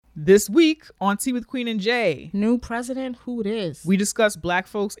This week on Tea with Queen and Jay. New president, who it is. We discuss black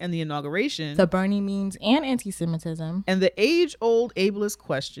folks and the inauguration. The Bernie memes and anti-Semitism. And the age-old ableist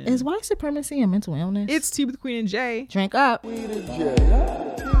question. Is white supremacy a mental illness? It's Tea with Queen and Jay. Drink up. Queen and Jay.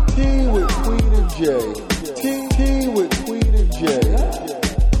 Tea with Queen and Jay. Tea with Queen and Jay.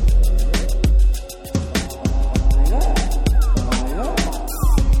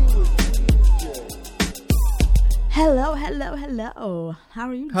 Hello. How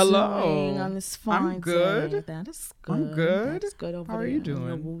are you doing on this fine I'm good. day? That is good. I'm good. That's good over How there. are you doing?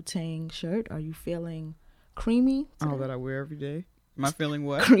 Your Wu-Tang shirt. Are you feeling creamy today? Oh, that I wear every day. Am I feeling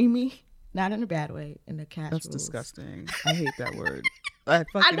what? Creamy? Not in a bad way. In the casual. That's disgusting. I hate that word. I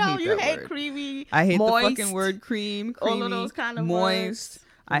fucking I know hate you that hate word. creamy. I hate moist, the fucking word cream, creamy, all of those kind of moist. words.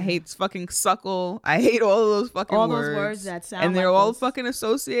 I hate fucking suckle. I hate all of those fucking all words. those words that sound and they're like all those... fucking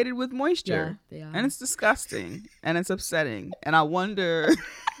associated with moisture. Yeah, they are. And it's disgusting. And it's upsetting. And I wonder,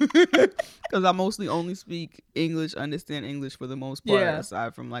 because I mostly only speak English, understand English for the most part,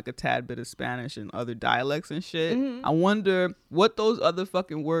 aside from like a tad bit of Spanish and other dialects and shit. Mm-hmm. I wonder what those other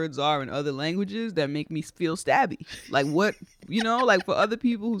fucking words are in other languages that make me feel stabby. Like what, like for other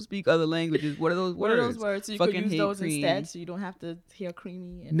people who speak other languages, what are those words? What are those words? So you fucking could use those cream. instead so you don't have to hear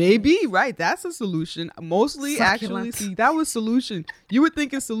creamy. And Maybe, right. That's a solution. Mostly, Succulent. actually, see, that was solution. You were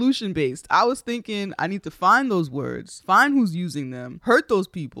thinking solution based. I was thinking I need to find those words, find who's using them, hurt those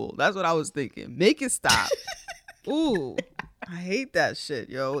people. That's what I was thinking. Make it stop. Ooh, I hate that shit,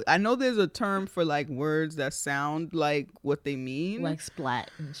 yo. I know there's a term for like words that sound like what they mean. like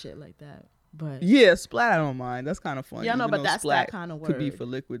splat and shit like that. But Yeah, splat I don't mind. That's kind of funny. yeah, no, even but though that's splat that kind of word. could be for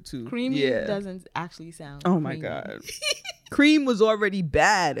liquid too. Creamy Yeah. doesn't actually sound Oh my creamy. God. Cream was already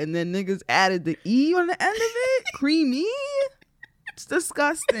bad and then niggas added the E on the end of it. Creamy? It's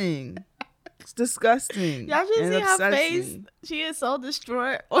disgusting. It's disgusting. Y'all should And see it her upsets face. me. She is so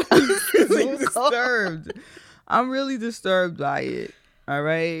distraught. Really disturbed. I'm really disturbed by it. All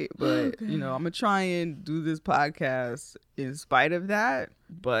right. But, I'm going to try and do this podcast in spite of that.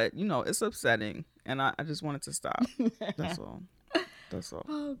 But, it's upsetting. And I just want it to stop. That's all. That's all.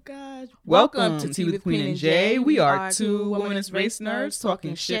 Oh, God. Welcome to Tea with Queen and Jay. We are two womanist race nerds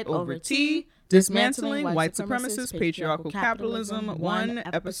talking shit over tea, dismantling white supremacist patriarchal capitalism one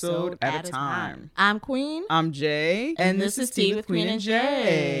episode at a time. I'm Queen. I'm Jay, and this is Tea with Queen and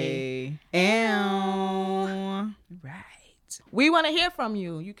Jay. And right. We want to hear from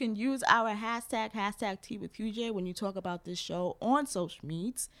you. You can use our hashtag Tea with QJ when you talk about this show on social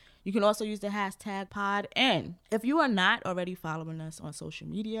medias. You can also use the hashtag PodN. If you are not already following us on social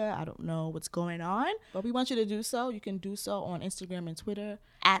media, I don't know what's going on, but we want you to do so. You can do so on Instagram and Twitter.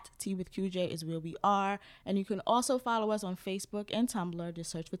 At Tea with QJ is where we are. And you can also follow us on Facebook and Tumblr. Just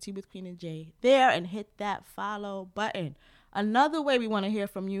search for Tea with Queen and Jay there and hit that follow button. Another way we want to hear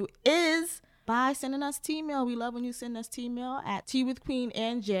from you is by sending us T-mail. We love when you send us T-mail at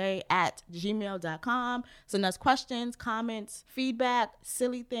teawithqueenandj@gmail.com. Send us questions, comments, feedback,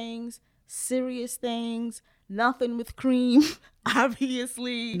 silly things, serious things, nothing with cream,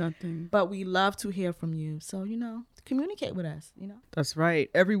 obviously. Nothing. But we love to hear from you. So, communicate with us, That's right.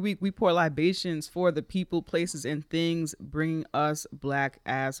 Every week we pour libations for the people, places, and things bringing us black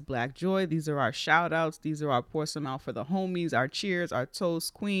joy. These are our shout outs. These are our pour some out for the homies, our cheers, our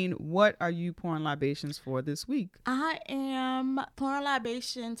toast. Queen, what are you pouring libations for this week? I am pouring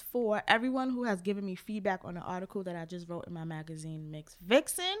libations for everyone who has given me feedback on the article that I just wrote in my magazine, Mixed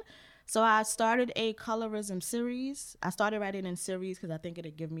Vixen. So I started a colorism series. I started writing in series because I think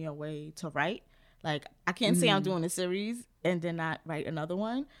it'd give me a way to write. Like, I can't say I'm doing a series and then not write another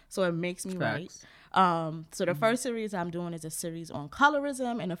one. So it makes me write. So the first series I'm doing is a series on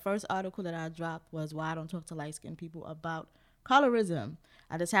colorism. And the first article that I dropped was why I don't talk to light-skinned people about colorism.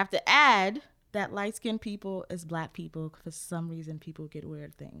 I just have to add that light-skinned people is black people. For some reason, people get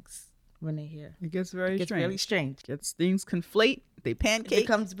weird things when they hear. It gets very It's strange. really strange. Gets things conflate. They pancake.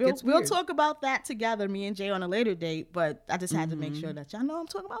 We'll talk about that together, me and Jay, on a later date. But I just had to make sure that y'all know I'm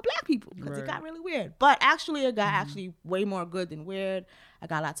talking about black people because it got really weird. But actually, it got actually way more good than weird. I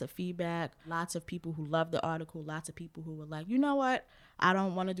got lots of feedback, lots of people who loved the article, lots of people who were like, you know what? I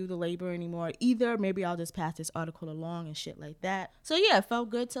don't want to do the labor anymore either. Maybe I'll just pass this article along and shit like that. So yeah, it felt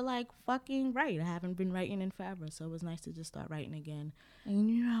good to like fucking write. I haven't been writing in forever, so it was nice to just start writing again.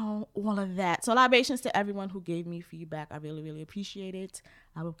 And all of that. So libations to everyone who gave me feedback. I really, really appreciate it.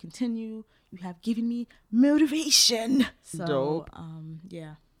 I will continue. You have given me motivation. So, dope.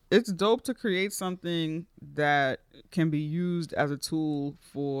 Yeah. It's dope to create something that can be used as a tool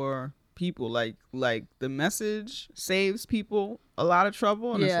for people. Like the message saves people a lot of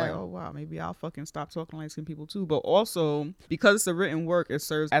trouble, and it's Yeah. like, oh wow, maybe I'll fucking stop talking to light-skinned people too. But also, because it's a written work, it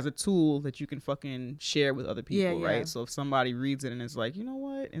serves as a tool that you can fucking share with other people, Yeah, right? yeah. So if somebody reads it and is like, you know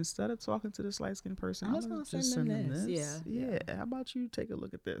what, instead of talking to this light-skinned person, I'm I'm just gonna gonna just send them send them this. this. Yeah. How about you take a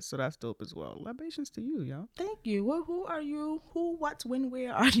look at this? So that's dope as well. Libations to you, yo. Thank you. Well, who are you? Who, what, when,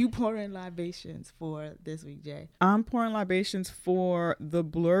 where are you pouring libations for this week, Jay? I'm pouring libations for the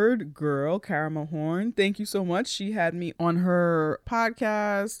Blurred Girl, Caramel Horn. Thank you so much. She had me on her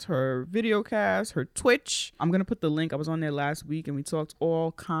podcast, her video cast, her Twitch. I'm going to put the link. I was on there last week and we talked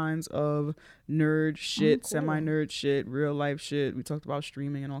all kinds of nerd shit, cool. semi-nerd shit, real life shit. We talked about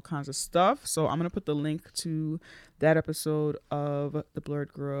streaming and all kinds of stuff. So I'm going to put the link to that episode of The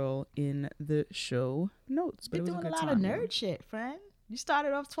Blurred Girl in the show notes. But You're it was doing a a good lot of time, yo. nerd shit, friend. You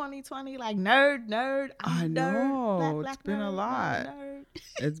started off 2020 like nerd. I I'm know. nerd, black It's been a nerd, lot. nerd.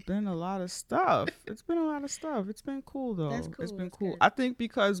 It's been a lot of stuff. It's been cool though. That's cool, It's been that's cool. good. I think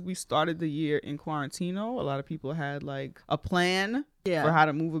because we started the year in quarantino, a lot of people had like a plan Yeah. for how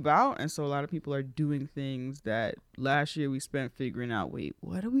to move about, and so a lot of people are doing things that last year we spent figuring out. Wait,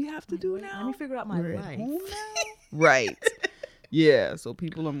 what do we have to do Wait, now? Let me figure out my We're at life. home now? Right. Yeah, so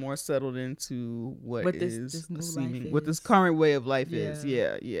people are more settled into what this new seeming, life what this is. current way of life is.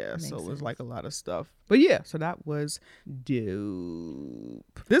 Yeah. Yeah. Makes So it was sense. like a lot of stuff. But yeah, so that was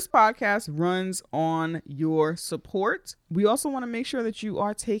dope. This podcast runs on your support. We also want to make sure that you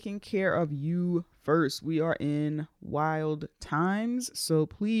are taking care of you first. We are in wild times, so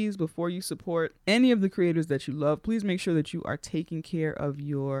please, before you support any of the creators that you love, please make sure that you are taking care of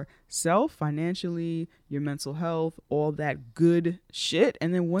yourself financially, your mental health, all that good shit.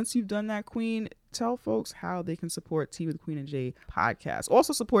 And then once you've done that, Queen, tell folks how they can support Tea with Queen and Jay podcast.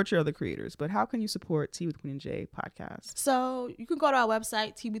 Also support your other creators, but how can you support Tea with Queen and Jay podcast? So you can go to our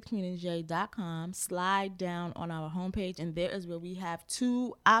website, teawithqueenandjay.com, slide down on our homepage, and there is where we have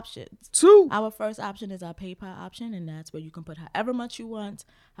two options. Our first option is our PayPal option, and that's where you can put however much you want,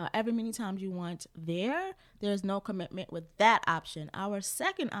 however many times you want there. There's no commitment with that option. Our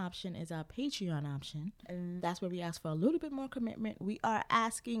second option is our Patreon option, and that's where we ask for a little bit more commitment. We are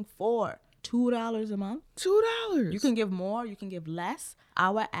asking for $2 a month. $2. You can give more, you can give less.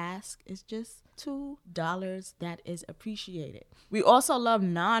 Our ask is just $2 that is appreciated. We also love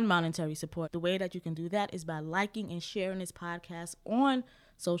non-monetary support. The way that you can do that is by liking and sharing this podcast on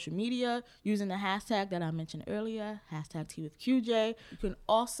social media using the hashtag that I mentioned earlier, hashtag #TeaWithQJ. You can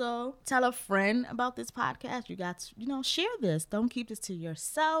also tell a friend about this podcast. You got to, share this. Don't keep this to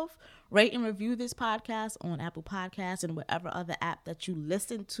yourself. Rate and review this podcast on Apple Podcasts and whatever other app that you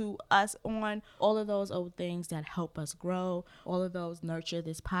listen to us on. All of those are things that help us grow. All of those nurture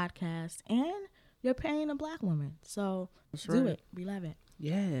this podcast. And you're paying a Black woman. So do it. We love it.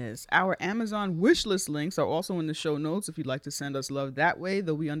 Yes. Our Amazon wishlist links are also in the show notes if you'd like to send us love that way,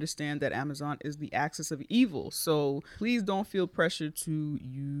 though we understand that Amazon is the axis of evil. So please don't feel pressured to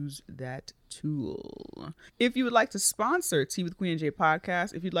use that tool. If you would like to sponsor Tea with Queen and Jay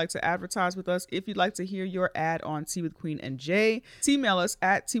podcast, if you'd like to advertise with us, if you'd like to hear your ad on Tea with Queen and Jay, email us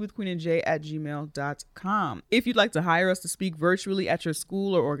at teawithqueenandjay@gmail.com. If you'd like to hire us to speak virtually at your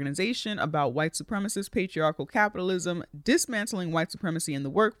school or organization about white supremacist patriarchal capitalism, dismantling white supremacy in the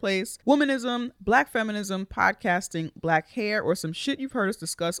workplace, womanism, Black feminism, podcasting, Black hair, or some shit you've heard us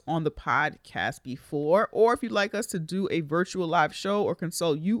discuss on the podcast before, or if you'd like us to do a virtual live show or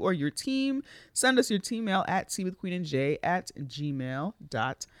consult you or your team, send us your email at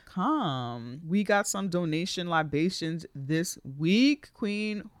teawithqueenandjay@gmail.com. We got some donation libations this week.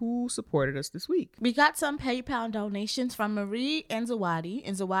 Queen, who supported us this week? We got some PayPal donations from Marie and Zawadi.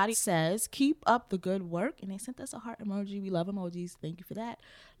 And Zawadi says, keep up the good work. And they sent us a heart emoji. We love emojis. Thank you for that.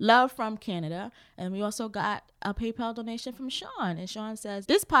 Love from Canada. And we also got a PayPal donation from Sean. And Sean says,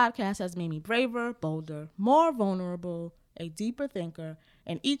 this podcast has made me braver, bolder, more vulnerable, a deeper thinker,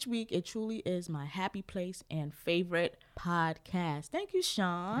 and each week it truly is my happy place and favorite podcast. Thank you,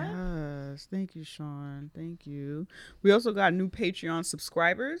 Sean. Yes, thank you, Sean. Thank you. We also got new Patreon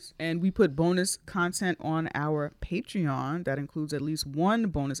subscribers, and we put bonus content on our Patreon that includes at least one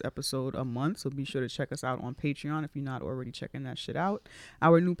bonus episode a month. So be sure to check us out on Patreon if you're not already checking that shit out.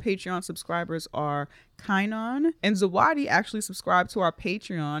 Our new Patreon subscribers are Kainon and Zawadi. Actually subscribed to our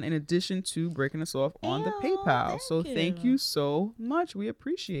Patreon in addition to breaking us off on the PayPal. So thank you so much. We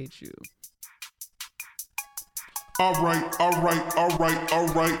appreciate you. All right.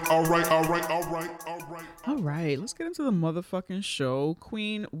 All right, let's get into the motherfucking show.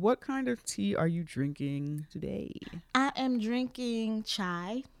 Queen, what kind of tea are you drinking today? I am drinking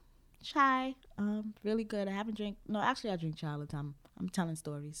chai. Really good. I drink chai all the time. I'm telling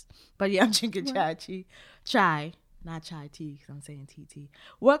stories. But yeah, I'm drinking chai. not chai tea, because I'm saying TT.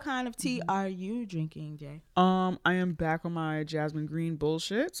 What kind of tea are you drinking, Jay? I am back on my jasmine green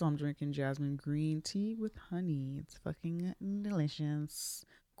bullshit, so I'm drinking jasmine green tea with honey. It's fucking delicious.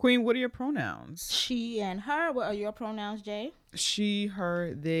 Queen, what are your pronouns? She and her. What are your pronouns, Jay? She,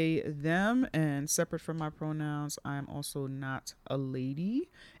 her, they, them, and separate from my pronouns, I am also not a lady.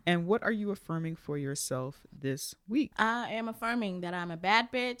 And what are you affirming for yourself this week? I am affirming that I'm a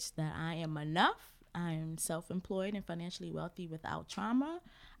bad bitch, that I am enough. I am self-employed and financially wealthy without trauma.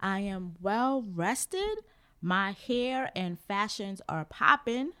 I am well rested. My hair and fashions are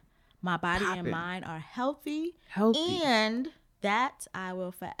popping. My body and mind are healthy. And that I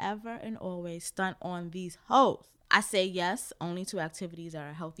will forever and always stunt on these hoes. I say yes only to activities that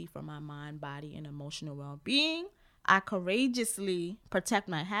are healthy for my mind, body, and emotional well-being. I courageously protect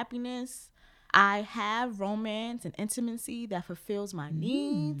my happiness. I have romance and intimacy that fulfills my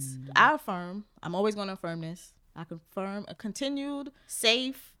needs. I affirm, I'm always going to affirm this. I confirm a continued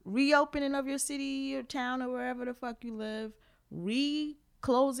safe reopening of your city or town or wherever the fuck you live.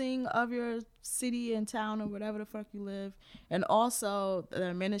 Closing of your city and town or whatever the fuck you live, and also the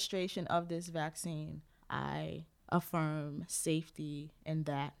administration of this vaccine. I affirm safety in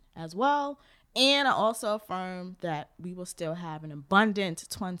that as well, and I also affirm that we will still have an abundant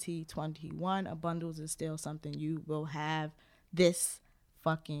 2021. Abundance is still something you will have this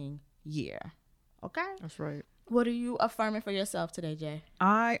fucking year. Okay? That's right. What are you affirming for yourself today, Jay?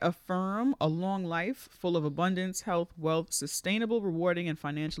 I affirm a long life full of abundance, health, wealth, sustainable, rewarding, and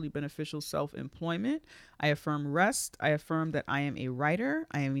financially beneficial self-employment. I affirm rest. I affirm that I am a writer.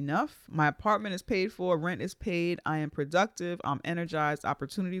 I am enough. My apartment is paid for. Rent is paid. I am productive. I'm energized.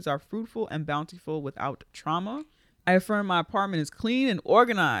 Opportunities are fruitful and bountiful without trauma. I affirm my apartment is clean and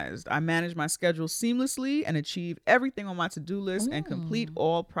organized. I manage my schedule seamlessly and achieve everything on my to-do list and complete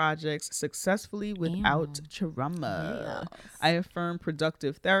all projects successfully without trauma. Yes. I affirm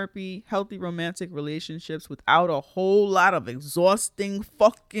productive therapy, healthy romantic relationships without a whole lot of exhausting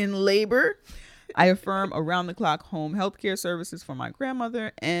fucking labor. I affirm around-the-clock home healthcare services for my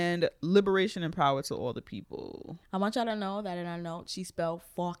grandmother and liberation and power to all the people. I want y'all to know that in our note, she spelled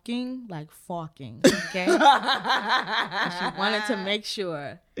fucking like fucking, okay? And she wanted to make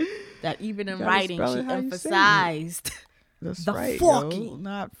sure that even in writing, she emphasized That's the right, fucking. yo.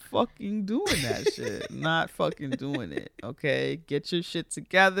 Not fucking doing that shit. Not fucking doing it, okay? Get your shit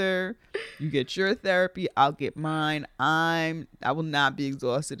together. You get your therapy. I'll get mine. I will not be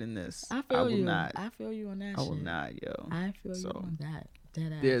exhausted in this. I feel you. Not. I feel you on that I shit. will not, yo. I feel you on that.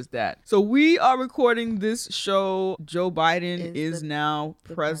 Dead ass. There's that. So we are recording this show. Joe Biden is now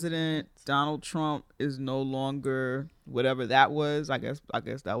the president. Donald Trump is no longer whatever that was. I guess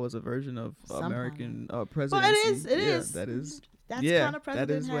that was a version of American presidency. Well, it is. It is. That is. That's Yeah, kind of president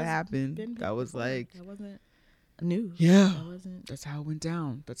that is what has happened. been That was before. like. That wasn't news. Yeah. That wasn't. That's how it went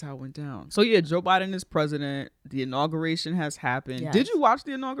down. So yeah, Joe Biden is president. The inauguration has happened. Yes. Did you watch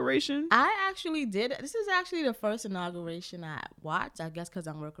the inauguration? I actually did. This is actually the first inauguration I watched. I guess because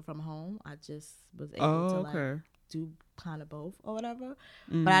I'm working from home, I just was able to like do kind of both or whatever.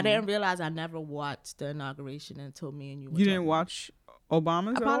 But I didn't realize I never watched the inauguration until me and you were You didn't talking. watch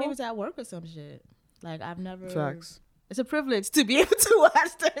Obama's? I at probably all? was at work or some shit. Like I've never. Facts. It's a privilege to be able to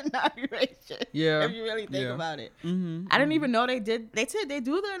watch the inauguration. Yeah. If you really think about it. Mm-hmm. I didn't even know they did. They said they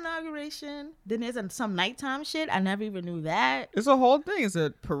do the inauguration. Then there's some nighttime shit. I never even knew that. It's a whole thing. It's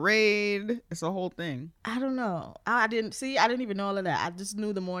a parade. It's a whole thing. I don't know. I didn't even know all of that. I just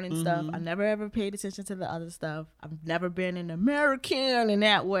knew the morning stuff. I never ever paid attention to the other stuff. I've never been an American in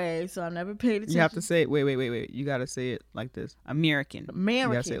that way, so I never paid attention. You have to say it. Wait. You got to say it like this. American.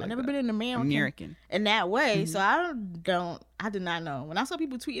 American. I've never been an American in that way, so I did not know. When I saw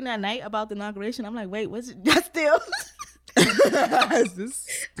people tweeting that night about the inauguration, I'm like, wait, was it that still? Is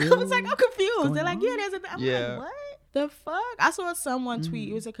this I was like, I'm confused. They're like, yeah, there's a. I'm Yeah. like, what the fuck? I saw someone tweet.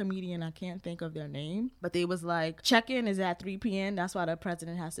 It was a comedian. I can't think of their name, but they was like, check-in is at 3 p.m. That's why the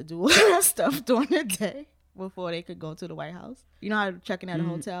president has to do all that stuff during the day before they could go to the White House. You know how to check in at a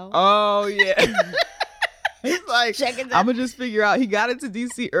hotel? Oh yeah. He's like, Checking I'm gonna just figure out. He got into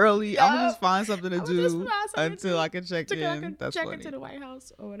DC early. I'm gonna just find something to I'ma do just find something until I can check to in. That's check funny. into the White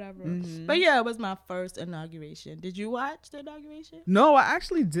House or whatever. But yeah, it was my first inauguration. Did you watch the inauguration? No, I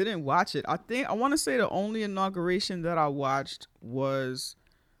actually didn't watch it. I want to say the only inauguration that I watched was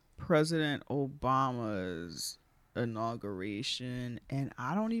President Obama's inauguration, and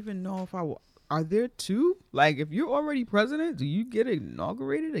I don't even know if are there two? Like, if you're already president, do you get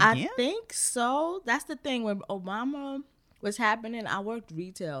inaugurated again? I think so. That's the thing. When Obama was happening, I worked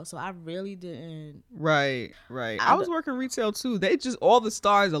retail, so I really didn't. Right. I was working retail too. They just all the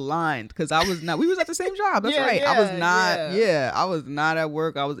stars aligned because I was not. We was at the same job. That's right. I was not. Yeah, I was not at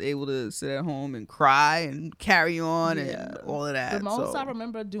work. I was able to sit at home and cry and carry on and all of that. The most I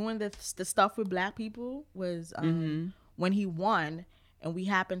remember doing the stuff with Black people was when he won, and we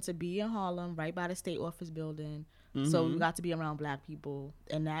happened to be in Harlem, right by the state office building. So we got to be around Black people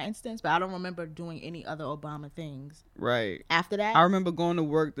in that instance, but I don't remember doing any other Obama things. Right. After that, I remember going to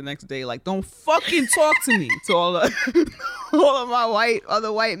work the next day like, don't fucking talk to me. To all of my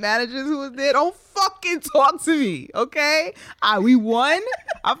other white managers who was there, don't fucking talk to me, okay? We won.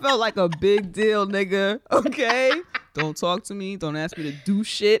 I felt like a big deal, nigga, okay? Don't talk to me. Don't ask me to do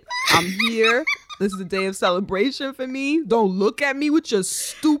shit. I'm here. This is a day of celebration for me. Don't look at me with your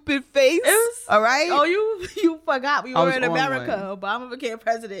stupid face. All right? Oh, you forgot we were in America. Obama became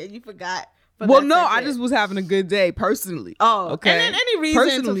president and you forgot. Well, no, I just was having a good day personally. Oh, okay. And then any reason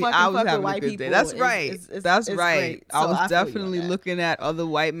personally, to I was fuck having with white a good people. day. That's right. That's right. Great. I So was feel definitely you on that. looking at other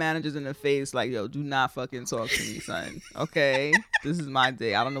white managers in the face like, yo, do not fucking talk to me, son. Okay? This is my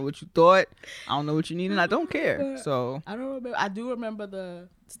day. I don't know what you thought. I don't know what you need, and I don't care. So I don't remember. I do remember the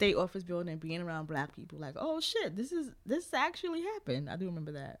state office building being around Black people. Like, oh shit, this actually happened. I do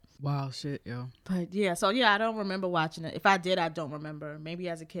remember that. wow, shit, yo. But yeah, so yeah, I don't remember watching it. If I did, I don't remember. Maybe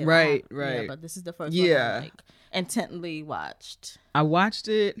as a kid. Right. Yeah, but this is the first one I like intently watched. I watched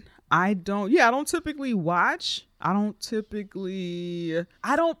it. I don't typically watch. I don't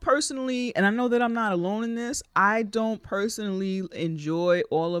personally, and I know that I'm not alone in this, I don't personally enjoy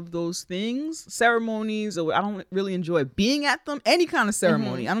all of those things, ceremonies, or I don't really enjoy being at them, any kind of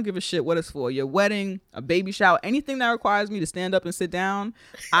ceremony. I don't give a shit what it's for. Your wedding, a baby shower, anything that requires me to stand up and sit down,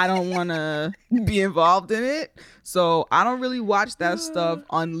 I don't want to be involved in it. So I don't really watch that stuff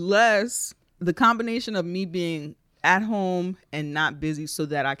unless the combination of me being at home and not busy so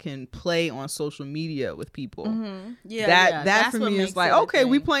that I can play on social media with people. Yeah, that for me is like, okay,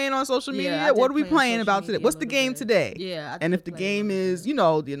 we playing on social media. What are we playing about today? What's the game today? Yeah. And if the game is,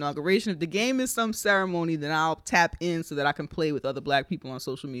 the inauguration, if the game is some ceremony, then I'll tap in so that I can play with other Black people on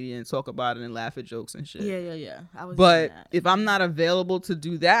social media and talk about it and laugh at jokes and shit. Yeah. But if I'm not available to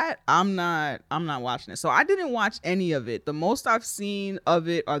do that, I'm not watching it. So I didn't watch any of it. The most I've seen of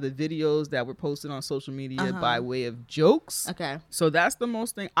it are the videos that were posted on social media by way of jokes. Okay. So that's the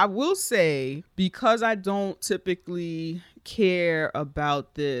most thing. I will say, because I don't typically care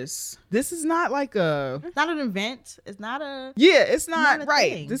about this is not like it's not an event. It's not a it's not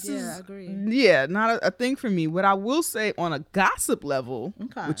right thing. This is I agree. Not a thing for me. What I will say on a gossip level,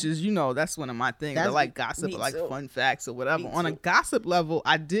 which is that's one of my things. I like gossip, I like fun facts or whatever. On a gossip level,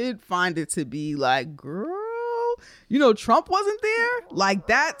 I did find it to be like, girl, Trump wasn't there. Like,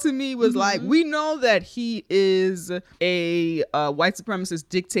 that to me was like, we know that he is a white supremacist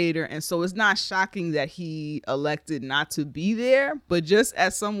dictator, and so it's not shocking that he elected not to be there. But just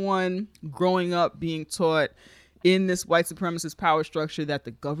as someone growing up being taught in this white supremacist power structure that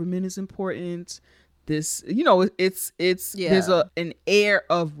the government is important, this, there's an air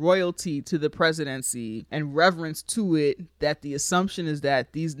of royalty to the presidency and reverence to it, that the assumption is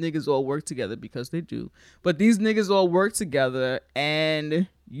that these niggas all work together, because they do, but these niggas all work together and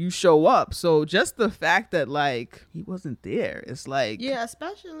you show up. So just the fact that like he wasn't there, it's like,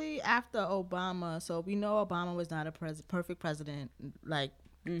 especially after Obama. So we know Obama was not a perfect president. Like,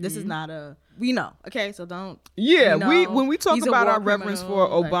 this is not we know. Okay, so don't. Yeah, when we talk about our reverence for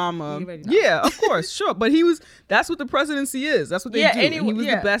Obama, of course, sure. But that's what the presidency is. That's what they do. Anyway, he was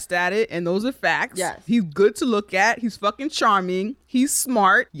the best at it, and those are facts. Yes. He's good to look at. He's fucking charming. He's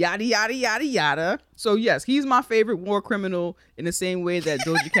smart. Yada, yada, yada, yada. So yes, he's my favorite war criminal in the same way that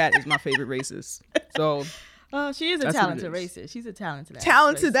Doja Cat is my favorite racist. So. She is a talented racist. She's a talented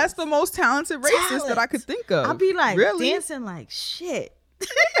racist. That's the most talented racist that I could think of. I'll be like dancing like shit.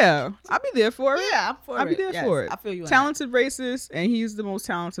 Yeah, I'll be there for it. Yeah, I'll be there for it. I feel you. Talented racist, and he's the most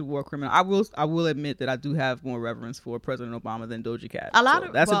talented war criminal. I will admit that I do have more reverence for President Obama than Doja Cat.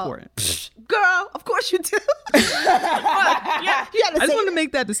 That's important. Girl, of course you do. I just want to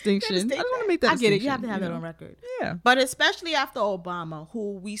make that distinction. I get it. You have to have that on record. Yeah, but especially after Obama,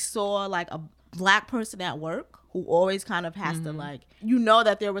 who we saw like a Black person at work, who always kind of has to like,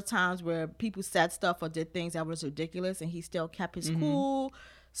 that there were times where people said stuff or did things that was ridiculous, and he still kept his cool,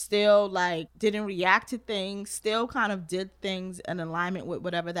 still like didn't react to things, still kind of did things in alignment with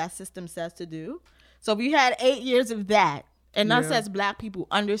whatever that system says to do. So we had 8 years of that, and us as Black people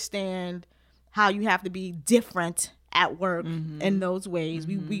understand how you have to be different at work in those ways.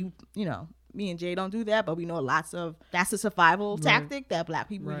 We Me and Jay don't do that, but we know that's a survival tactic that Black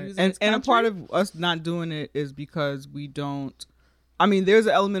people use. And a part of us not doing it is because we don't. I mean, there's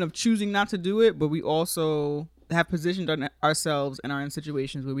an element of choosing not to do it, but we also have positioned ourselves and are in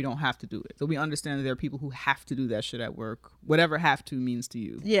situations where we don't have to do it. So we understand that there are people who have to do that shit at work, whatever have to means to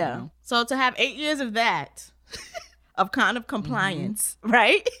you. Yeah. You know? So to have 8 years of that, of kind of compliance,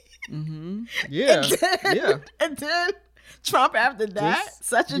 right? Mm-hmm. Yeah. Yeah. And then Trump after that,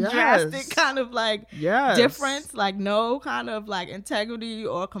 such a drastic kind of like difference, like no kind of like integrity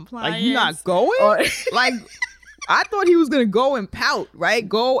or compliance. Like, you not going? Or like, I thought he was gonna go and pout, right?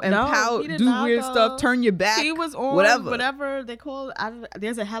 Go and pout, do weird stuff, turn your back. He was on whatever they call.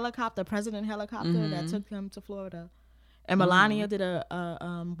 There's a helicopter, president helicopter that took him to Florida, and Melania did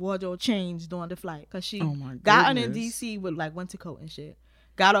a wardrobe change during the flight because she got on in DC with like winter coat and shit.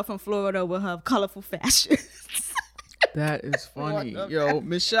 Got off in Florida with her colorful fashion. That is funny. Yo,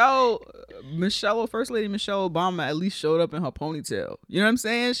 Michelle, First Lady Michelle Obama at least showed up in her ponytail. You know what I'm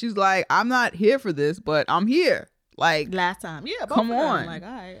saying? She's like, I'm not here for this, but I'm here. Like last time. Yeah, come on. Like, all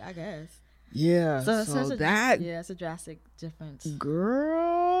right, I guess. Yeah. So that. Yeah, it's a drastic difference.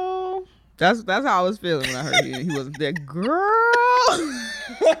 Girl. That's how I was feeling when I heard he wasn't there. Girl.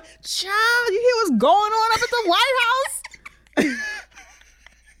 Child, you hear what's going on up at the White House?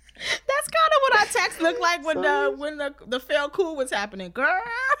 That's kind of what our text looked like when the failed coup was happening. Girl,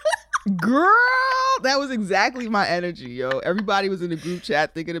 that was exactly my energy, yo. Everybody was in the group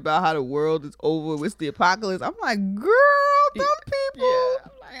chat thinking about how the world is over. It's the apocalypse. I'm like, girl, them people.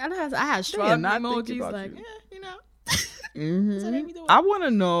 Yeah, I had shrug emojis like, you know. Mm-hmm. I want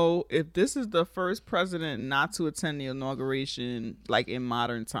to know if this is the first president not to attend the inauguration, like in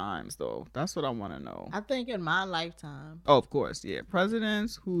modern times, though. That's what I want to know. I think in my lifetime. Oh, of course, yeah.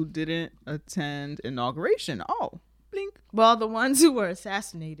 Presidents who didn't attend inauguration. Oh, blink. Well, the ones who were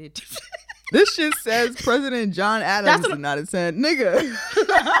assassinated. This shit says President John Adams did not attend. Nigga.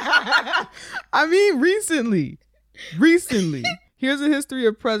 I mean, recently. Here's a history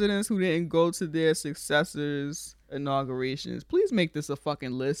of presidents who didn't go to their successors' inaugurations. Please make this a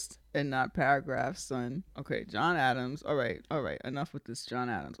fucking list and not paragraphs, son. Okay, John Adams. All right. Enough with this John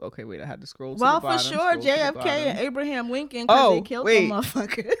Adams. Okay, wait, I had to scroll to the bottom. Well, for sure, JFK and Abraham Lincoln, because they killed them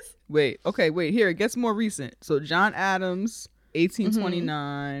motherfuckers. Wait, here, it gets more recent. So John Adams,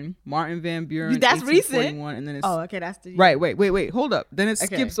 1829, Martin Van Buren, that's 1841, recent. And then it's okay, that's the right. Wait, hold up. Then it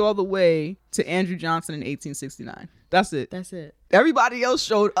skips all the way to Andrew Johnson in 1869. That's it. Everybody else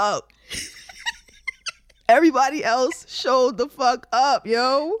showed up. Everybody else showed the fuck up,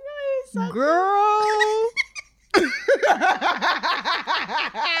 yo. Girl.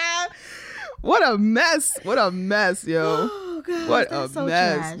 What a mess, yo. Oh, God, what a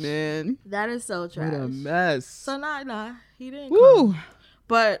mess, man. That is so trash. What a mess. So nah, he didn't come.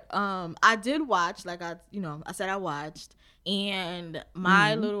 But I did watch, like I said I watched, and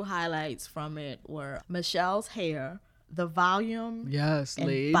my little highlights from it were Michelle's hair, the volume, and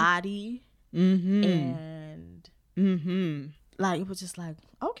laid. body, and like it was just like,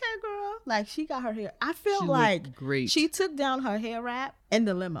 okay, girl, like she got her hair. I feel like great. She took down her hair wrap in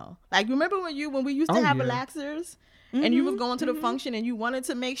the limo. Like remember when we used to have relaxers, and you was going to the function and you wanted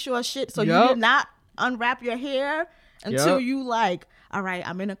to make sure so you did not unwrap your hair until you like, all right,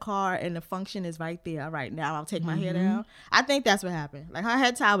 I'm in a car and the function is right there. All right, now I'll take my hair down. I think that's what happened. Like her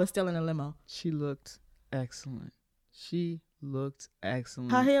head tie was still in the limo. She looked excellent.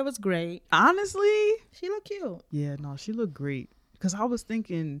 Her hair was great. Honestly, she looked cute. Yeah, no, she looked great. Because I was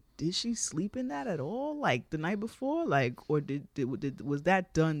thinking, did she sleep in that at all? Like the night before? Like, or was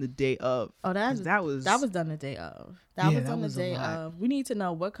that done the day of? Oh, that was done the day of. That was done the day of. We need to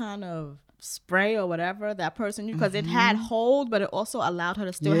know what kind of spray or whatever that person used, because it had hold, but it also allowed her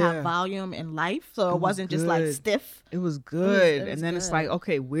to still have volume and life, so it wasn't just like stiff. It was good. And then it's like,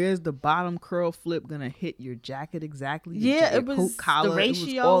 okay, where's the bottom curl flip gonna hit your jacket exactly? It was coat collar, the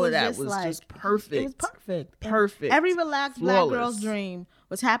ratio. All of that was just perfect. It was perfect. And every relaxed Black girl's dream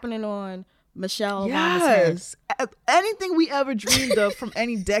was happening on Michelle Obama's head. Anything we ever dreamed of from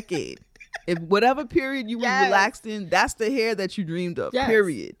any decade, if whatever period you were relaxed in, that's the hair that you dreamed of.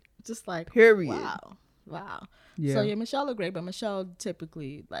 Period. Just like, period. Wow. Yeah. So Michelle looked great, but Michelle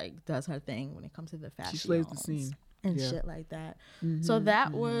typically like does her thing when it comes to the fashion. She slays the scene and shit like that. So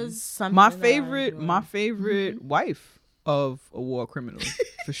that was something. My favorite wife of a war criminal,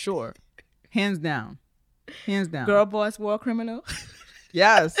 for sure, hands down. Girl boss war criminal.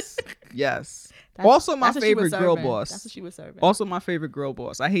 Yes. Also my favorite girl boss. That's what she was serving. Also my favorite girl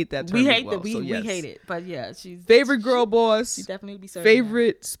boss. I hate that term. We hate it, but yeah, she's favorite girl boss. She definitely be serving.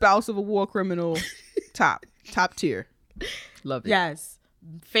 Favorite spouse of a war criminal. top tier. Love it. Yes.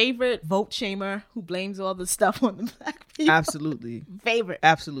 favorite vote shamer who blames all the stuff on the black people. Absolutely. Favorite.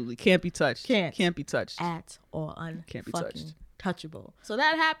 Absolutely. Can't be touched. Can't be touched. At all. Can't be Fucking touchable. So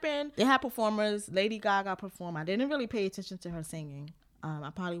that happened. They had performers. Lady Gaga performed. I didn't really pay attention to her singing.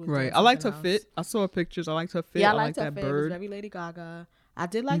 I probably was Right. doing I liked her something else. fit. I saw her pictures. I liked her fit. Yeah, I I liked liked her that fit. It was bird. very Lady Gaga. I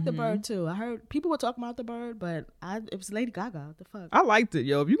did like the bird too. I heard people were talking about the bird, but it was Lady Gaga. What the fuck? I liked it,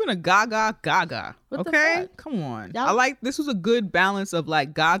 yo. If you're gonna Gaga. What the Okay? fuck? Come on. Y'all- I like this was a good balance of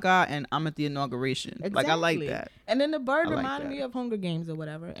like Gaga and I'm at the inauguration. Like I like Exactly. that. And then the bird I like reminded that. me of Hunger Games or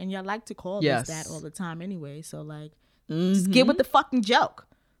whatever. And y'all like to call Yes. this that all the time anyway. So like, Mm-hmm. just get with the fucking joke.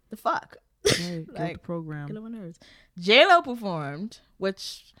 The fuck. Hey, get Like, the program. Kill 'em with nerves. J-Lo performed,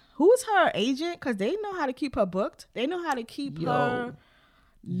 which who's her agent? Because they know how to keep her booked. They know how to keep her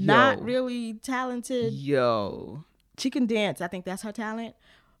not really talented. Yo. She can dance. I think that's her talent.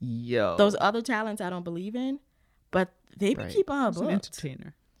 Yo. Those other talents I don't believe in, but they be Right. keeping her She's an booked.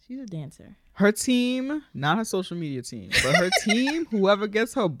 entertainer. She's a dancer. Her team, not her social media team, but her team, whoever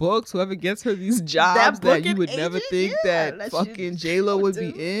gets her books, whoever gets her these jobs that you booking would never agent, think yeah, that that fucking shit J-Lo would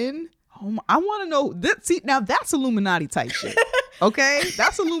do. be in. Oh my, I want to know. See, now that's Illuminati type shit. Okay?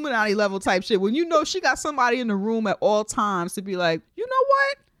 That's Illuminati level type shit. When you know she got somebody in the room at all times to be like, you know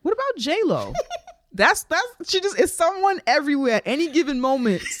what? What about J-Lo? That's it's someone everywhere at any given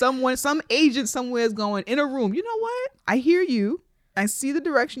moment. Some agent somewhere is going in a room. You know what? I hear you. I see the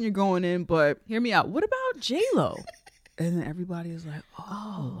direction you're going in, but hear me out. What about J-Lo? And then everybody is like,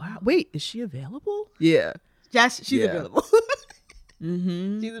 oh, wow. Wait, is she available? Yeah. Yes, she's Yeah. available.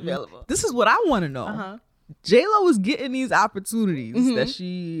 Mm-hmm. She's available. This is what I want to know. Uh-huh. J-Lo is getting these opportunities Mhm. that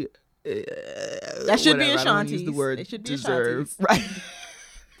she... That should be whatever, I don't wanna use Ashanti's. the word They should be deserve. Ashanti's. Right.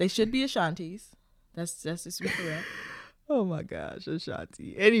 They should be Ashanti's. That's just be correct. Oh my gosh,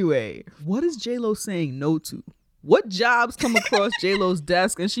 Ashanti. Anyway, what is J-Lo saying no to? What jobs come across J-Lo's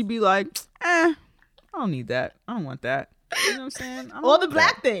desk and she be like, I don't need that. I don't want that. You know what I'm saying? I don't All the want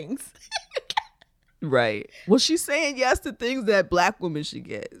black things. that. Right. Well, she's saying yes to things that black women should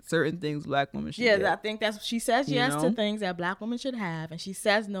get. Certain things black women should Yeah, get. I think that's she says You yes know? to things that black women should have, and she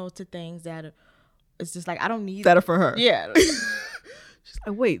says no to things that it's just like I don't need That are for her. Yeah, She's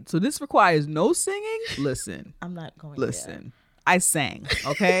like, wait, so this requires no singing? Listen. I'm not going. there. Listen. I sang,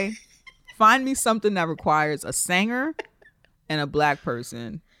 okay? Find me something that requires a singer and a black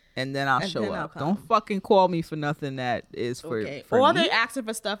person, and then I'll And show then I'll up. come. Don't fucking call me for nothing that is for, Okay. for Or me. they ask her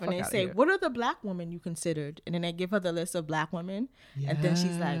for stuff and Fuck they outta say, here. "What are the black women you considered?" And then they give her the list of black women, and then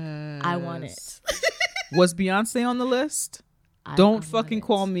she's like, "I want it." Was Beyonce on the list? I Don't want fucking it.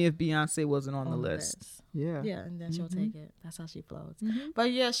 call me if Beyonce wasn't on the On list. Yeah. Yeah, and then she'll take it. That's how she flows. Mhm.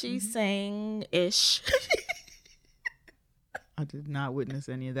 But yeah, she sang ish. I did not witness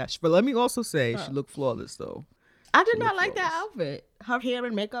any of that. But let me also say, Huh. she looked flawless though. I did She not looked like that flawless. outfit. Her hair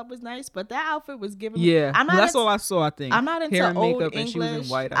and makeup was nice, but that outfit was giving me. Yeah, I'm not that's into- all I saw. I think I'm not into hair and old makeup, and English. she was in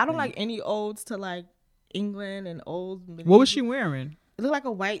white. I don't think. like any odes to like England and old. What was she wearing? It looked like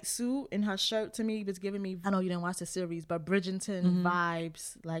a white suit, and her shirt to me was giving me. I know you didn't watch the series, but Bridgerton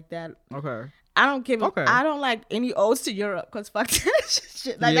vibes like that. Okay. I don't give. Okay. I don't like any odes to Europe because fuck that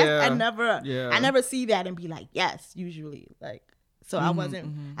shit. Like Yeah. I never. Yeah. I never see that and be like yes. Usually like. So I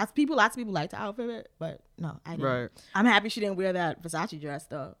wasn't. Lots of people like the outfit, but no, I didn't. Right. I'm happy she didn't wear that Versace dress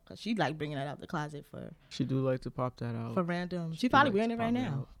though, because she like bringing it out the closet for She do like to pop that out. random. She's probably likes wearing to it right pop it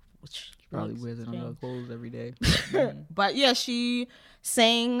now. out. Which Probably looks wears it on her strange. clothes every day. But yeah, she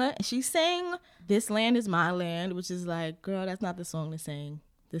sang "This Land Is My Land," which is like, girl, that's not the song to sing.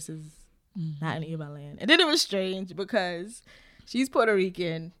 This is not any of my land. And then it was strange because she's Puerto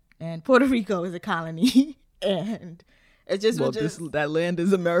Rican and Puerto Rico is a colony, and it just Well, was just that land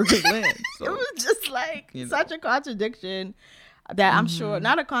is America's land. So. it was just like You know. such a contradiction that I'm sure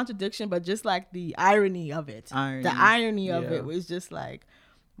not a contradiction, but just like the irony of it. Irony. The irony of Yeah. it was just like,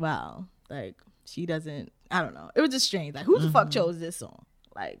 wow, like she doesn't. I don't know. It was just strange. Like, who the fuck chose this song?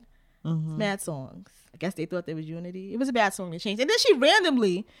 Like, it's mad songs. I guess they thought there was unity. It was a bad song to change. And then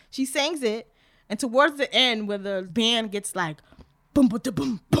she sings it, and towards the end, where the band gets like, boom, boom, boom,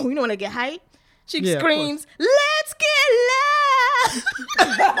 boom, boom, you know when they get hype, she Yeah, of screams, "Let's get love."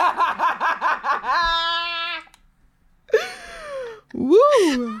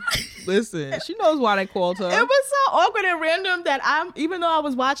 Woo! Listen, she knows why they called her. It was so awkward and random that even though I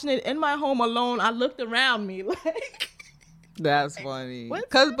was watching it in my home alone, I looked around me like. That's funny. What's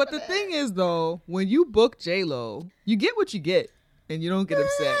But the thing is, though, when you book J-Lo, you get what you get, and you don't get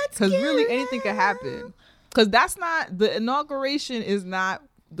upset Let's because get really anything can happen. Because that's not the inauguration is not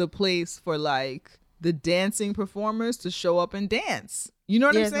the place for like the dancing performers to show up and dance. You know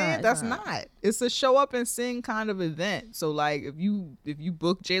what Yeah, I'm it's saying? not, it's That's not. not. It's a show up and sing kind of event. So like if you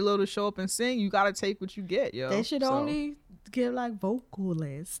book J-Lo to show up and sing, you gotta take what you get, yo. They should So, only give like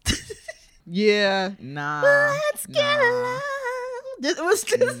vocalist. Yeah, nah. Let's get nah, along. This was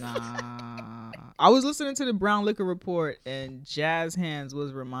just nah. I was listening to the Brown Liquor Report, and Jazz Hands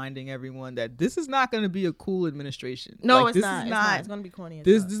was reminding everyone that this is not going to be a cool administration. No, Like, it's this not. Is It's gonna be corny. As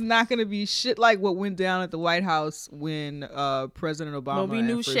This fuck. is not going to be shit like what went down at the White House when President Obama Well, we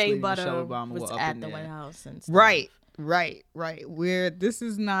knew and First Shea Lady Butter Michelle Obama was were up at in the there. White House and stuff. Right. Where this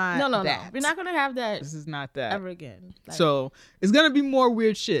is not No. that. We're not gonna have that This is not that. ever again. Like, So it's gonna be more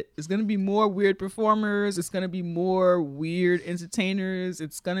weird shit. It's gonna be more weird performers. It's gonna be more weird entertainers.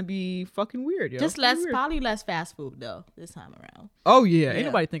 It's gonna be fucking weird, yo. just It's gonna be weird. probably less fast food though this time around. Oh yeah, Yeah. ain't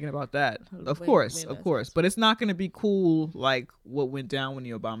nobody thinking about that. Of Way- course, way of less course. fast But it's not gonna be cool like what went down when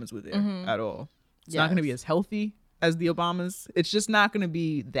the Obamas were there at all. It's not gonna be Yes. as healthy as the Obamas. It's just not gonna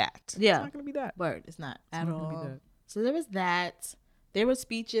be that. Yeah. It's not gonna be that. Word, it's not at not gonna be all. that. So there was that. There were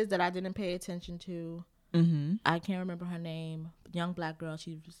speeches that I didn't pay attention to. Mm-hmm. I can't remember her name. Young black girl.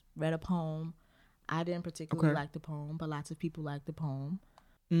 She just read a poem. I didn't particularly Okay. like the poem, but lots of people liked the poem.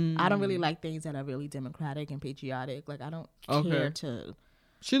 Mm. I don't really like things that are really democratic and patriotic. Like I don't Okay. care to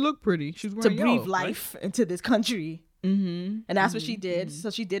She looked pretty. She was to wearing breathe yellow, right? life into this country. Mm-hmm. And that's what she did. So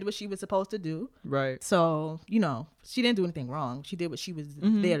she did what she was supposed to do. Right. So, she didn't do anything wrong. She did what she was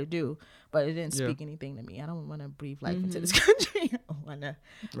there to do, but it didn't Yeah. speak anything to me. I don't want to breathe life into this country. I don't want to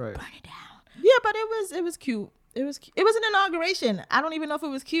Right. burn it down. Yeah, but it was cute. It was an inauguration. I don't even know if it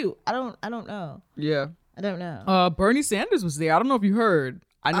was cute. I don't know. Yeah. I don't know. Bernie Sanders was there. I don't know if you heard.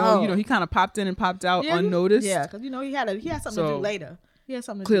 I know, Oh. he kind of popped in and popped out Yeah, unnoticed. Yeah, because he had something to So, do later. He had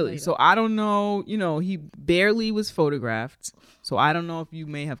something to Clearly. do later. So I don't know, he barely was photographed. So I don't know if you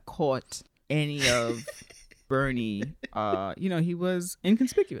may have caught any of Bernie. He was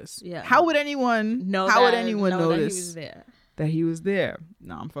inconspicuous. Yeah. How would anyone know notice that he was there. that he was there?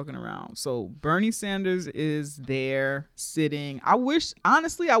 No, I'm fucking around. So Bernie Sanders is there sitting. I wish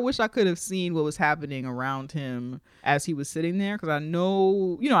I could have seen what was happening around him as he was sitting there, because I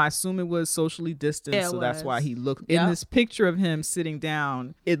know, I assume it was socially distanced. Yeah, it so that's why was. he looked Yeah. in this picture of him sitting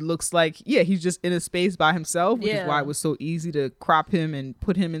down. It looks like, he's just in a space by himself, which is why it was so easy to crop him and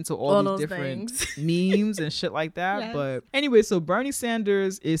put him into all those these different things. memes and shit like that. Yes. But anyway, so Bernie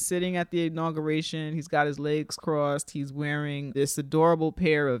Sanders is sitting at the inauguration. He's got his legs crossed. He's wearing this adorable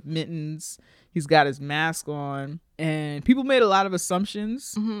pair of mittens. He's got his mask on. And people made a lot of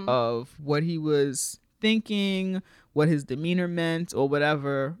assumptions of what he was thinking, what his demeanor meant, or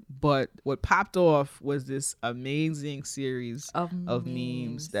whatever. But what popped off was this amazing series of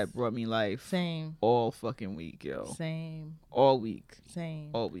memes that brought me life Same. all fucking week, yo. Same. All week. Same.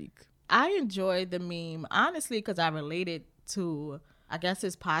 All week. I enjoyed the meme, honestly, because I related to, I guess,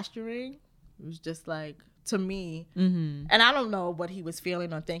 his posturing. It was just like, to me, and I don't know what he was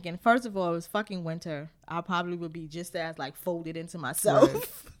feeling or thinking. First of all, it was fucking winter. I probably would be just as like folded into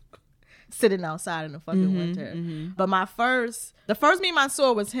myself. Sitting outside in the fucking winter. But the first meme I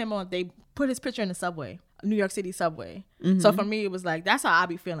saw was him they put his picture in the subway, New York City subway. So for me, it was like, that's how I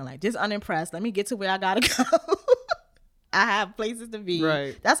be feeling, like just unimpressed. Let me get to where I gotta go. I have places to be.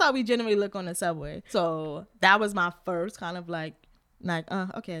 Right. That's how we generally look on the subway. So that was my first kind of like,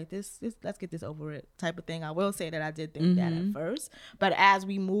 okay, this let's get this over it type of thing. I will say that I did think that at first, but as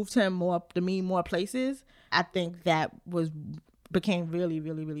we moved him more places, I think that became really,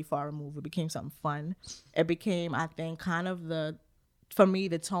 really, really far removed. It became something fun. It became, I think, kind of for me,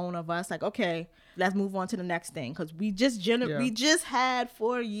 the tone of us, like, okay, let's move on to the next thing, because we just had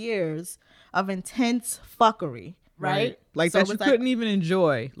 4 years of intense fuckery. Right? Like So that it you was couldn't even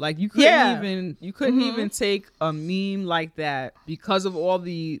enjoy. Like you couldn't even take a meme like that because of all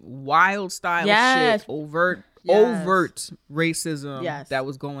the wild style Yes. shit, overt racism Yes. that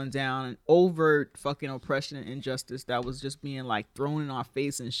was going down, and overt fucking oppression and injustice that was just being like thrown in our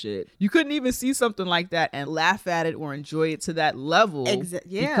face and shit. You couldn't even see something like that and laugh at it or enjoy it to that level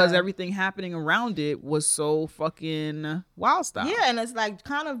because everything happening around it was so fucking wild style. Yeah, and it's like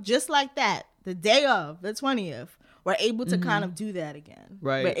kind of just like that. The day of the 20th, we're able to kind of do that again.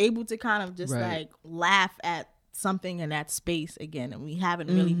 Right. We're able to kind of just Right. like laugh at something in that space again, and we haven't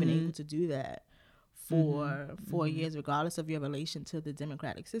really been able to do that for 4 years, regardless of your relation to the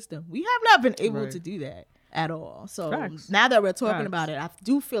democratic system. We have not been able Right. to do that at all. So Facts. now that we're talking Facts. about it, I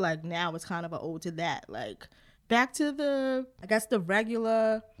do feel like now it's kind of an ode to that. Like back to the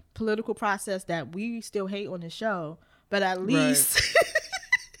regular political process that we still hate on the show, but at least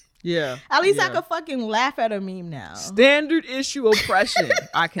Yeah. At least I yeah. could fucking laugh at a meme now. Standard issue oppression.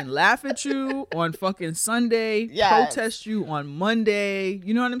 I can laugh at you on fucking Sunday, Yes. protest you on Monday.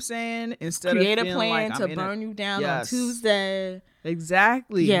 You know what I'm saying? Instead Create of a feeling plan like to I'm in burn you down on Yes. Tuesday.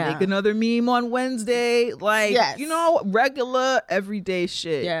 Exactly. Yeah. Make another meme on Wednesday. Like, Yes. you know, regular everyday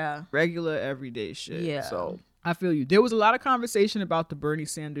shit. Yeah. Regular everyday shit. Yeah. So I feel you. There was a lot of conversation about the Bernie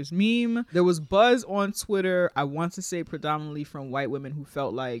Sanders meme. There was buzz on Twitter, I want to say predominantly from white women who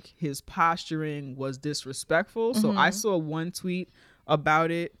felt like his posturing was disrespectful. So I saw one tweet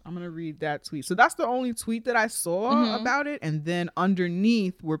about it. I'm going to read that tweet. So that's the only tweet that I saw about it. And then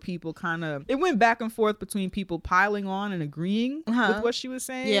underneath were people it went back and forth between people piling on and agreeing with what she was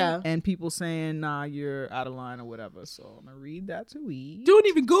saying. Yeah. And people saying, nah, you're out of line or whatever. So I'm going to read that tweet. Don't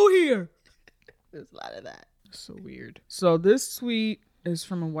even go here. There's a lot of that. So weird. So this tweet is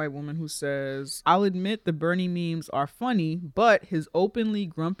from a white woman who says, I'll admit the Bernie memes are funny, but his openly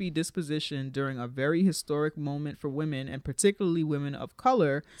grumpy disposition during a very historic moment for women, and particularly women of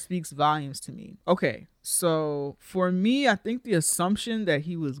color, speaks volumes to me. Okay, so for me, I think the assumption that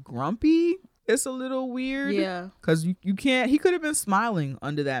he was grumpy is a little weird. Yeah. Because you can't, he could have been smiling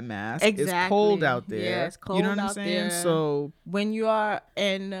under that mask. Exactly. It's cold out there. Yeah, it's cold You know what I'm out saying? there. So When you are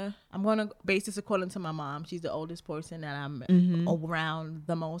in, I'm going to base this according to my mom. She's the oldest person that I'm around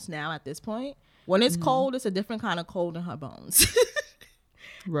the most now at this point. When it's cold, it's a different kind of cold in her bones.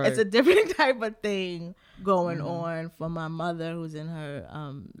 right. It's a different type of thing going on for my mother who's in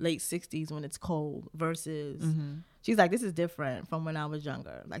her late 60s when it's cold versus she's like, this is different from when I was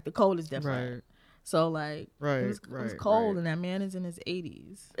younger. Like the cold is different. Right. So like it was cold and that man is in his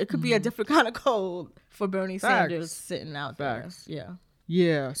 80s. It could be a different kind of cold for Bernie Sanders sitting out there. Yeah.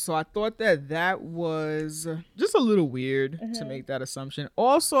 Yeah, so I thought that was just a little weird to make that assumption.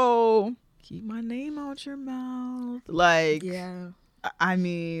 Also, keep my name out your mouth. Like, Yeah. I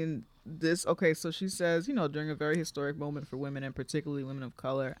mean, so she says, during a very historic moment for women and particularly women of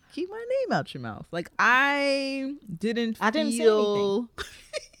color, keep my name out your mouth. Like, I didn't say anything.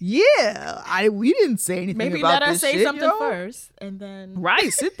 Yeah, we didn't say anything Maybe about let her this say shit, something first and then.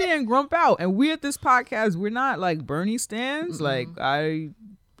 Right, sit there and grump out. And we at this podcast, we're not like Bernie stans. Like, I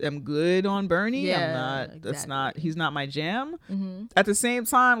am good on Bernie. Yeah, I'm not, exactly. he's not my jam. At the same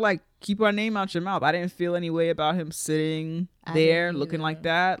time, like, keep our name out your mouth. I didn't feel any way about him sitting there looking like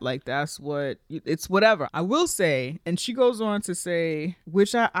that. Like, it's whatever. I will say, and she goes on to say,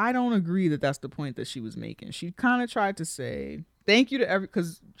 which I don't agree that's the point that she was making. She kind of tried to say, thank you to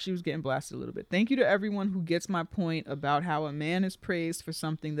because she was getting blasted a little bit. Thank you to everyone who gets my point about how a man is praised for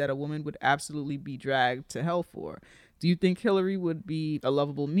something that a woman would absolutely be dragged to hell for. Do you think Hillary would be a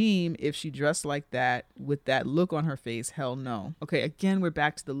lovable meme if she dressed like that with that look on her face? Hell no. Okay, again, we're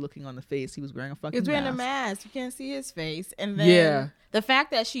back to the looking on the face. He was wearing a fucking mask. He was wearing a mask. You can't see his face. And then the fact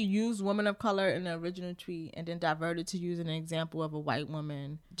that she used woman of color in the original tweet and then diverted to using an example of a white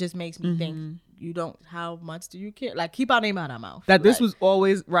woman just makes me think, how much do you care? Like, keep our name out our mouth. That this was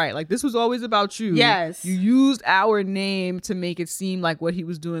always, right, like this was always about you. Yes. You used our name to make it seem like what he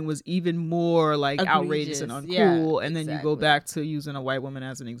was doing was even more like outrageous and uncool. And then you go back to using a white woman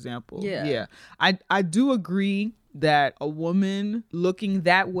as an example. Yeah. I do agree that a woman looking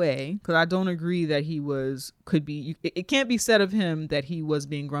that way, because I don't agree that it can't be said of him that he was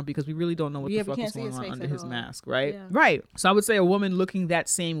being grumpy, because we really don't know what the fuck was going on under his mask, right? Yeah. Right. So I would say a woman looking that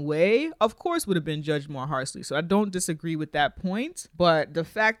same way, of course, would have been judged more harshly. So I don't disagree with that point. But the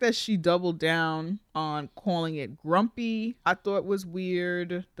fact that she doubled down on calling it grumpy, I thought was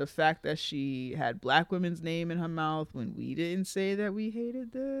weird. The fact that she had black women's name in her mouth when we didn't say that we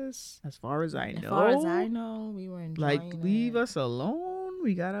hated this, as far as I know, we were leave us alone.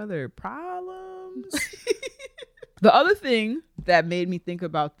 We got other problems. The other thing that made me think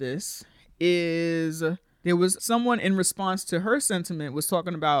about this is there was someone in response to her sentiment was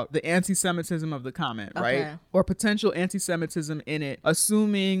talking about the anti-Semitism of the comment, right? Or potential anti-Semitism in it,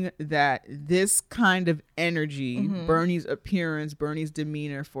 assuming that this kind of energy, Bernie's appearance, Bernie's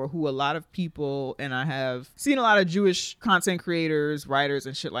demeanor, for who a lot of people, and I have seen a lot of Jewish content creators, writers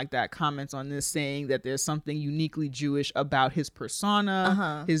and shit like that, comments on this saying that there's something uniquely Jewish about his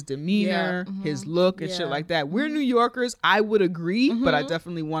persona, his demeanor, his look and shit like that. We're New Yorkers. I would agree, but I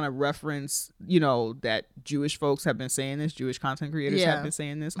definitely want to reference, that Jewish folks have been saying this, Jewish content creators have been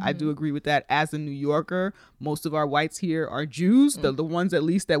saying this. I do agree with that. As a New Yorker, most of our whites here are Jews. The ones at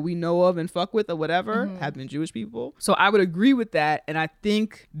least that we know of and fuck with or whatever have been Jewish people. So I would agree with that. And I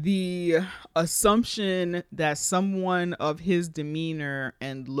think the assumption that someone of his demeanor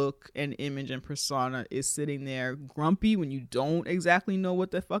and look and image and persona is sitting there grumpy when you don't exactly know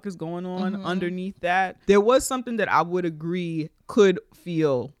what the fuck is going on underneath that, there was something that I would agree could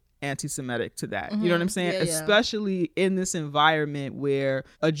feel anti-Semitic to that. You know what I'm saying? Yeah, yeah. Especially in this environment where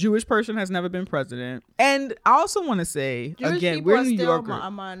a Jewish person has never been president. And I also want to say, Jewish again, people we're are New still Yorkers.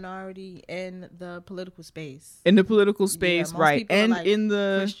 a minority in the political space. In the political space, most right? people are, And like, in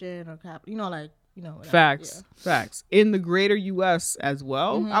the Christian or whatever. facts in the greater US as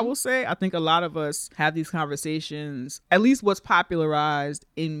well. Mm-hmm. I will say, I think a lot of us have these conversations, at least what's popularized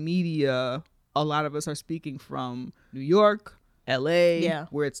in media. A lot of us are speaking from New York, LA, Yeah.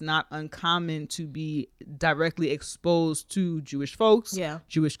 where it's not uncommon to be directly exposed to Jewish folks, Yeah.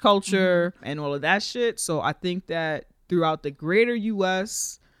 Jewish culture, and all of that shit. So I think that throughout the greater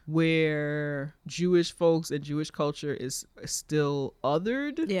US, where Jewish folks and Jewish culture is still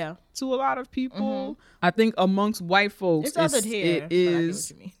othered Yeah. to a lot of people, I think amongst white folks, It's othered here. it but I get is.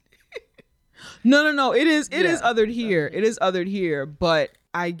 what you mean. No. It is Yeah. othered here. It is othered here. But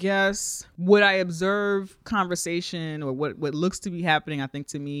I guess what I observe conversation or what looks to be happening, I think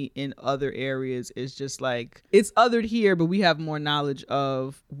to me in other areas is just like, it's othered here, but we have more knowledge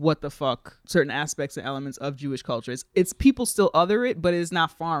of what the fuck certain aspects and elements of Jewish culture. It's people still other it, but it's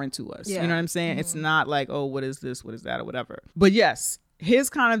not foreign to us. Yeah. You know what I'm saying? It's not like, oh, what is this? What is that? Or whatever. But yes,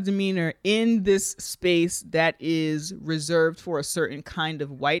 his kind of demeanor in this space that is reserved for a certain kind of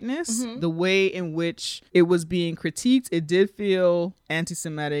whiteness, the way in which it was being critiqued, it did feel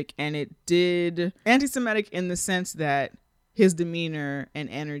anti-Semitic, and it did anti-Semitic in the sense that his demeanor and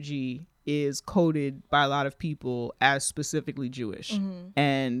energy is coded by a lot of people as specifically Jewish.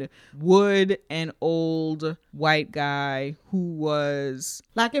 And would an old white guy who was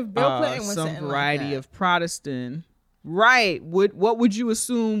Like if Bill Clinton was some something variety like that. of Protestant, right, what would you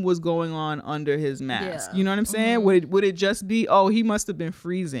assume was going on under his mask? Yeah. You know what I'm saying? Would it just be, oh, he must have been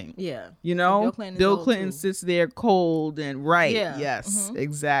freezing? Yeah. You know, Bill Clinton is Bill old, Clinton too. sits there cold and right. Yeah. Yes,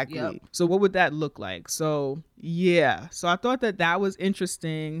 exactly. Yep. So what would that look like? So yeah. So I thought that was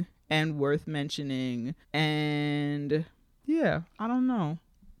interesting and worth mentioning. And yeah, I don't know.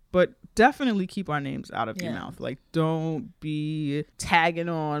 But definitely keep our names out of your Yeah. mouth. Like, don't be tagging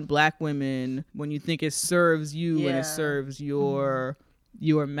on black women when you think it serves you and Yeah. it serves your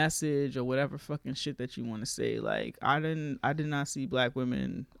message or whatever fucking shit that you want to say. Like, I did not see black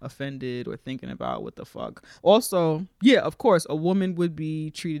women offended or thinking about what the fuck. Also, yeah, of course, a woman would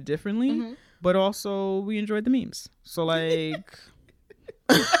be treated differently, but also we enjoyed the memes. So like,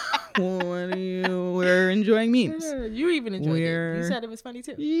 we're enjoying memes. Yeah, you even enjoyed it. You said it was funny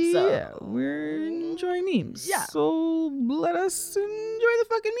too. Yeah, So, we're enjoying memes. Yeah. So let us enjoy the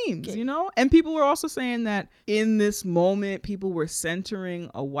fucking memes, you know? And people were also saying that in this moment, people were centering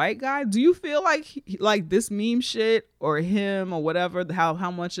a white guy. Do you feel like this meme shit or him or whatever,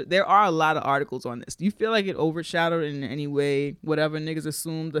 how much, there are a lot of articles on this. Do you feel like it overshadowed in any way whatever niggas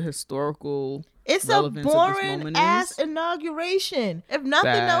assumed the historical it's a relevance of this boring moment ass is? inauguration. If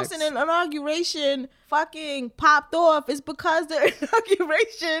nothing else in Facts. an inauguration fucking popped off, it's because the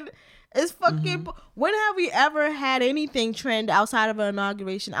inauguration is fucking. When have we ever had anything trend outside of an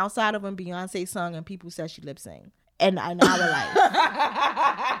inauguration, outside of when Beyonce sung and people said she lip sang? And in our life,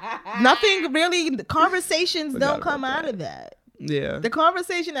 nothing really. The conversations Forgot don't come about out of that. Yeah. The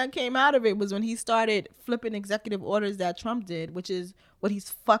conversation that came out of it was when he started flipping executive orders that Trump did, which is what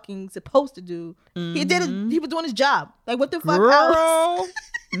he's fucking supposed to do. He did it. He was doing his job. Like, what the fuck else? Girl.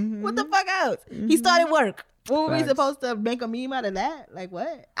 What the fuck else? He started work. What were we Facts. supposed to make a meme out of that? Like,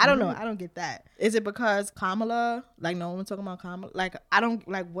 what? I don't know. I don't get that. Is it because Kamala? Like, no one's talking about Kamala. Like, I don't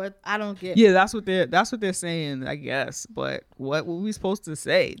like what. I don't get. Yeah, that's what they're saying, I guess. But what were we supposed to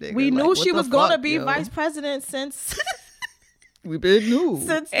say? Nigga? We Like, knew what she the was gonna fuck, be yo? vice president since We been knew.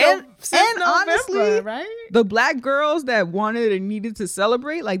 since and November, honestly, right? the black girls that wanted and needed to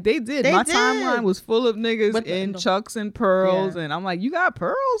celebrate, like they did. They My did. timeline was full of niggas With the- in chucks and pearls, Yeah. and I'm like, you got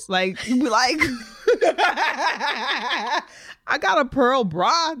pearls? Like, you be like, I got a pearl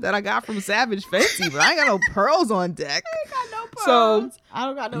bra that I got from Savage Fenty, but I ain't got no pearls on deck. I got no So, pearls. I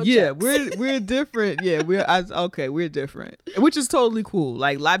don't got no. Yeah, checks. we're different. Yeah, we're different, which is totally cool.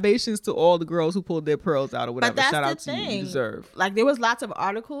 Like, libations to all the girls who pulled their pearls out or whatever. that's Shout the out to you. You thing. deserve. Like, there was lots of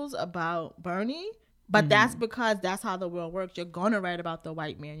articles about Bernie, but that's because that's how the world works. You're gonna write about the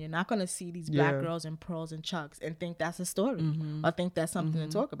white man. You're not gonna see these black Yeah. girls in pearls and chucks and think that's a story or think that's something to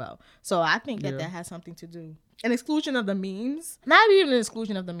talk about. So I think that Yeah. that has something to do. An exclusion of the memes, not even an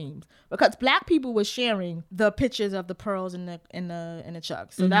exclusion of the memes, because black people were sharing the pictures of the pearls and the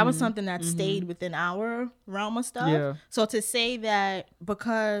chucks. So that was something that stayed within our realm of stuff. Yeah. So to say that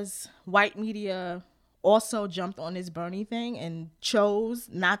because white media also jumped on this Bernie thing and chose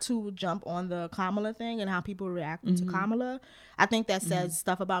not to jump on the Kamala thing and how people reacted to Kamala. I think that says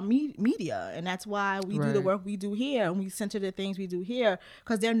stuff about media, and that's why we do the work we do here, and we center the things we do here,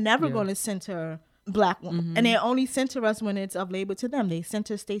 because they're never going to center Black women, and they only center us when it's of labor to them. They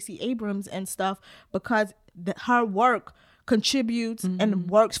center Stacey Abrams and stuff because her work contributes and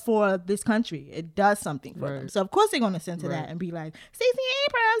works for this country. It does something for them. So of course they're going to center that and be like, Stacey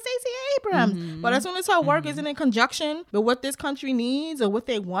Abrams. But as soon as her work isn't in conjunction with what this country needs or what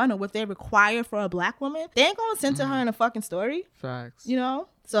they want or what they require for a Black woman, they ain't going to center her in a fucking story. Facts. You know?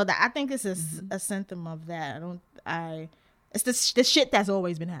 So that I think it's a symptom of that. It's the shit that's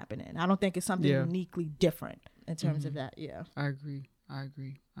always been happening. I don't think it's something uniquely different in terms of that. Yeah. I agree.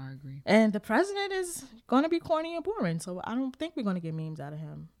 And the president is going to be corny and boring, so I don't think we're going to get memes out of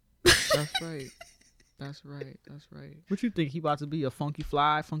him. That's right. What you think? He about to be a funky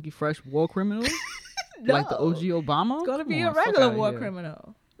fresh war criminal? No. Like the OG Obama? He's going to be a regular war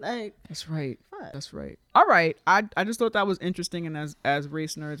criminal. Like, that's right. Fuck. That's right. All right. I just thought that was interesting, and as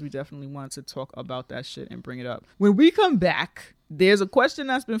race nerds, we definitely wanted to talk about that shit and bring it up. When we come back, there's a question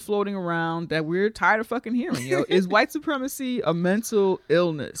that's been floating around that we're tired of fucking hearing. Is white supremacy a mental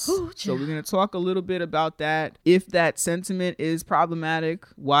illness? Ooh, so we're going to talk a little bit about that. If that sentiment is problematic,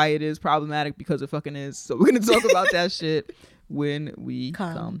 why it is problematic, because it fucking is. So we're going to talk about that shit when we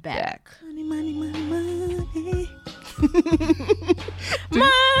come back. Money, money, money, money.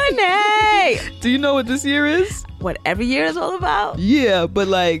 Money! Do you know what this year is? What every year is all about? Yeah, but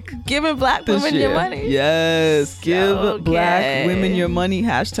like giving Black women your money. Yes, give Black women your money.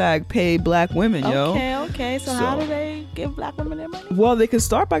 # pay Black women, yo. Okay. So how do they give Black women their money? Well, they can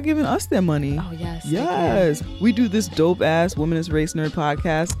start by giving us their money. Oh yes. Yes. We do this dope ass Womanist Race Nerd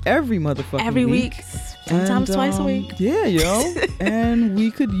podcast every motherfucking week. Sometimes twice a week. Yeah, yo. And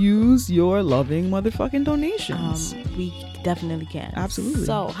we could use your loving motherfucking donations. We definitely can. Absolutely.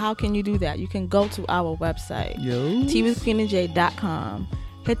 So how can you do that? You can go to our website, teawithqueenandj.com.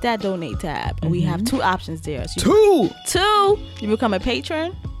 Hit that donate tab, and we have 2 options there. So two. You become a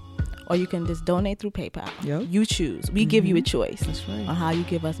patron, or you can just donate through PayPal. Yep. You choose. We give you a choice. That's right. On how you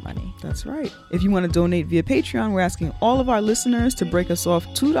give us money. That's right. If you want to donate via Patreon, we're asking all of our listeners to break us off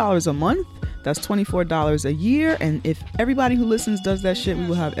 $2 a month. That's $24 a year. And if everybody who listens does that shit, we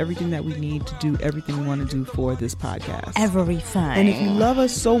will have everything that we need to do everything we want to do for this podcast. Everything. And if you love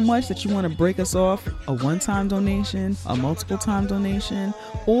us so much that you want to break us off a one-time donation, a multiple-time donation,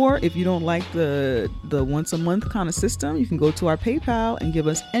 or if you don't like the once-a-month kind of system, you can go to our PayPal and give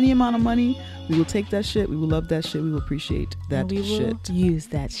us any amount of money. We will take that shit. We will love that shit. We will appreciate that shit. We will use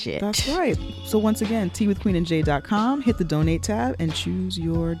that shit. That's right. So once again, teawithqueenandj.com. Hit the donate tab and choose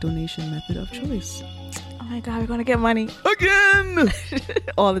your donation method of choice. Oh my God, we're going to get money. Again!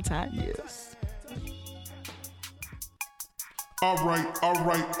 All the time. Yes. All right.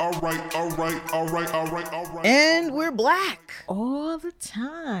 And we're Black. All the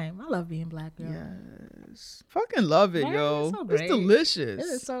time. I love being Black, girl. Yes. Fucking love it, Man, yo. it's so great. It's delicious. It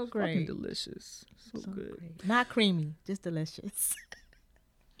is so great. Fucking delicious. So good. Great. Not creamy, just delicious.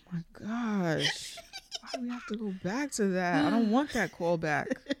 Oh my gosh. Why do we have to go back to that? I don't want that callback.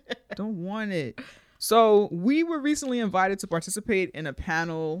 Don't want it. So we were recently invited to participate in a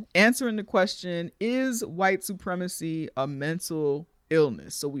panel answering the question, is white supremacy a mental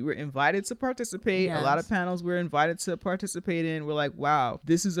illness? So we were invited to participate. Yes. A lot of panels we're invited to participate in. We're like, wow,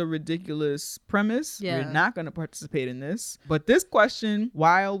 this is a ridiculous premise. Yeah. We're not going to participate in this. But this question,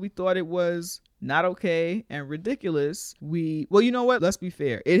 while we thought it was not okay and ridiculous, well, you know what? Let's be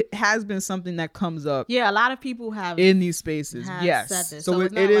fair. It has been something that comes up. Yeah, a lot of people have In these spaces. Yes. said this. So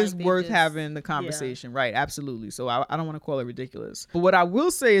it's it not is like they worth just- having the conversation. Right. Absolutely. So I don't want to call it ridiculous. But what I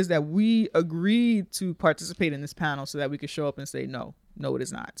will say is that we agreed to participate in this panel so that we could show up and say, no, it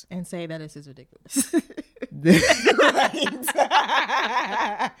is not. And say that this is ridiculous.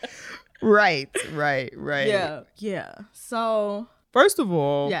 Right. Yeah. So First of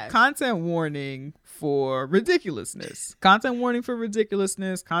all, Yes. content warning for ridiculousness. Content warning for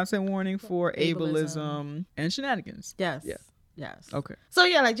ridiculousness. Content warning for ableism and shenanigans. yes. Yeah. Yes. Okay. So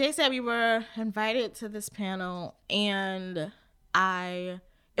yeah, like Jay said, we were invited to this panel, and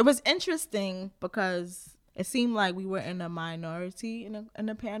it was interesting because it seemed like we were in a minority in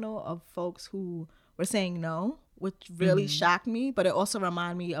a panel of folks who were saying no, which really shocked me. But it also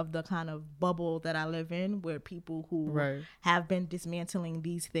reminded me of the kind of bubble that I live in, where people who have been dismantling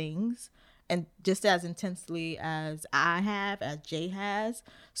these things, and just as intensely as as Jay has.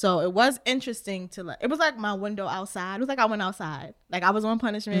 So it was interesting it was like my window outside. It was like I went outside. Like I was on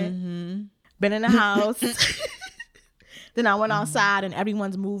punishment, been in the house, Then I went outside and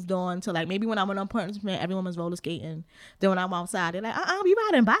everyone's moved on to like, maybe when I went on punishment, everyone was roller skating. Then when I'm outside, they're like, we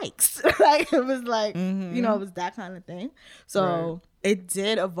riding bikes. Like, it was like, you know, it was that kind of thing. So it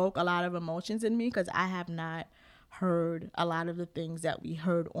did evoke a lot of emotions in me because I have not heard a lot of the things that we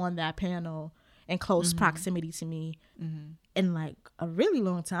heard on that panel in close proximity to me in like a really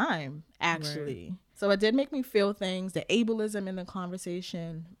long time, actually. Right. So it did make me feel things. The ableism in the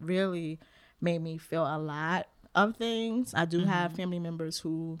conversation really made me feel a lot of things. I do have family members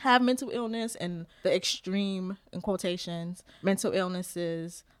who have mental illness and the extreme, in quotations, mental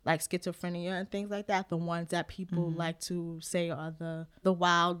illnesses like schizophrenia and things like that. The ones that people like to say are the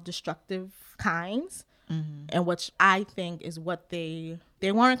wild, destructive kinds. And which I think is what they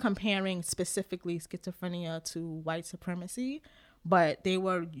weren't comparing specifically schizophrenia to white supremacy, but they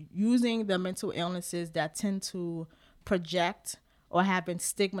were using the mental illnesses that tend to project or have been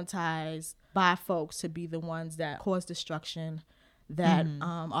stigmatized by folks to be the ones that cause destruction, that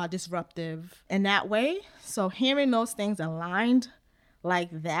are disruptive in that way. So hearing those things aligned like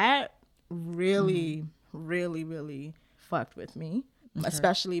that really, really, really fucked with me. Okay.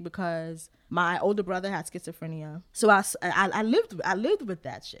 Especially because my older brother had schizophrenia, so I lived with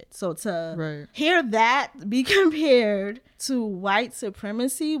that shit. So to hear that be compared to white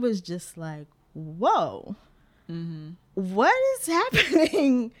supremacy was just like, whoa, what is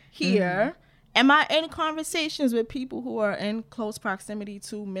happening here? Am I in conversations with people who are in close proximity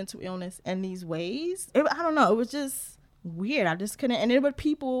to mental illness in these ways? I don't know. It was just weird. I just couldn't. And there were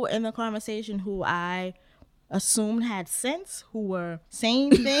people in the conversation who I assumed had sense, who were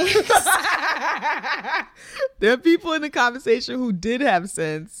saying things. There are people in the conversation who did have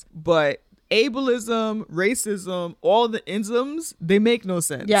sense, but ableism, racism, all the isms, they make no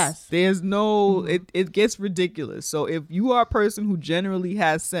sense. Yes. There's no, it gets ridiculous. So if you are a person who generally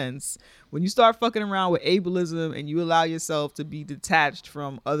has sense, when you start fucking around with ableism and you allow yourself to be detached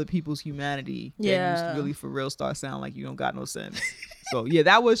from other people's humanity, then you really for real start sounding like you don't got no sense. So yeah,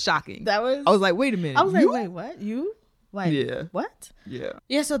 that was shocking. I was like, wait a minute. I was like, wait, what? You? Like, yeah. What? Yeah.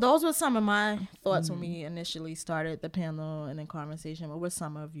 Yeah, so those were some of my thoughts when we initially started the panel and the conversation. What were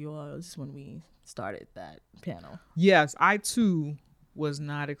some of yours when we started that panel? Yes, I too was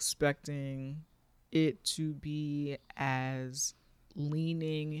not expecting it to be as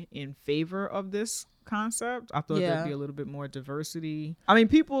leaning in favor of this concept. I thought there'd be a little bit more diversity. I mean,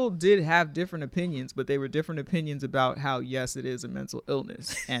 people did have different opinions, but they were different opinions about how, yes, it is a mental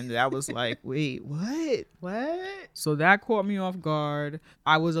illness. And that was like, wait, what? So that caught me off guard.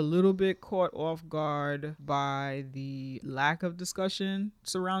 I was a little bit caught off guard by the lack of discussion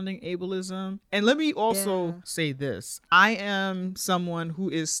surrounding ableism. And let me also say this. I am someone who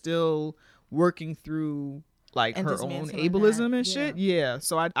is still working through like and her own ableism and shit. Yeah.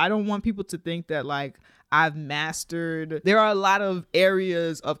 So I don't want people to think that like I've mastered. There are a lot of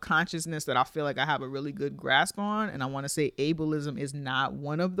areas of consciousness that I feel like I have a really good grasp on. And I want to say ableism is not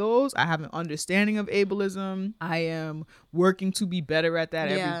one of those. I have an understanding of ableism. I am working to be better at that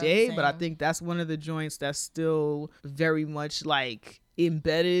every day. Same. But I think that's one of the joints that's still very much like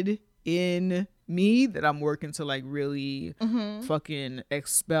embedded in me that I'm working to like really fucking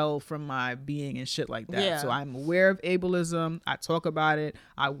expel from my being and shit like that. So I'm aware of ableism. I talk about it.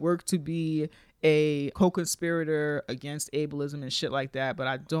 I work to be a co-conspirator against ableism and shit like that. But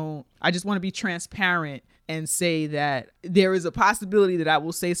I just want to be transparent and say that there is a possibility that I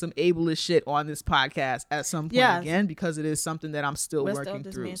will say some ableist shit on this podcast at some point again, because it is something that I'm still working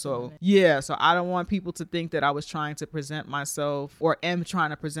through. So so I don't want people to think that I was trying to present myself or am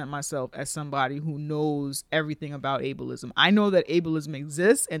trying to present myself as somebody who knows everything about ableism. I know that ableism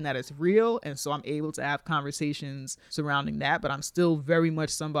exists and that it's real. And so I'm able to have conversations surrounding that, but I'm still very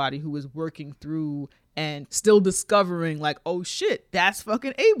much somebody who is working through and still discovering like, oh shit, that's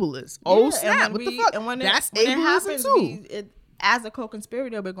fucking ableist. Oh snap, what the fuck? And that's ableism too. As a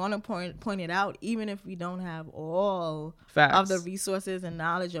co-conspirator, we're going to point it out, even if we don't have all of the resources and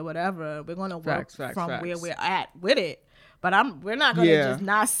knowledge or whatever. We're going to work from where we're at with it. But we're not going to just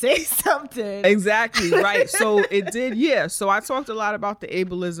not say something. Exactly, right. So it did, So I talked a lot about the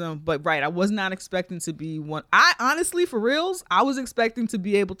ableism, but I was not expecting to be one. I honestly, for reals, I was expecting to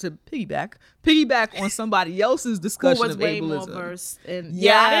be able to piggyback on somebody else's discussion of ableism. Who was way more versed.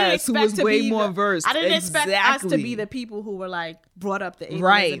 Who was way more versed. I didn't expect us to be the people who were like brought up the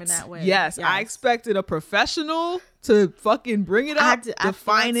ableism in that way. Yes, I expected a professional to fucking bring it up,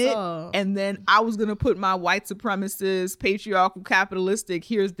 define it, and then I was gonna put my white supremacist, patriarchal, capitalistic,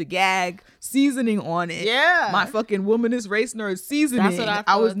 here's the gag seasoning on it. My fucking womanist race nerd seasoning. That's what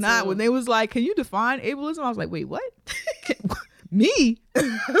I was not too. When they was like, can you define ableism? I was like, wait, what? Me? We're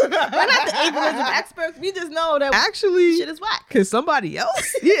not the ableism experts. We just know that Actually, shit is whack. cause somebody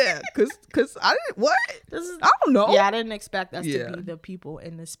else? Yeah, cause I didn't, what? This is, I don't know. yeah, I didn't expect us Yeah. to be the people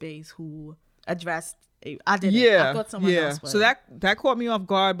in the space who addressed. I didn't. Yeah, I thought someone else would. So that caught me off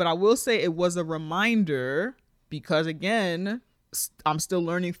guard, but I will say it was a reminder because again, I'm still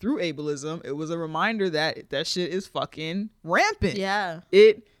learning through ableism. It was a reminder that shit is fucking rampant. Yeah.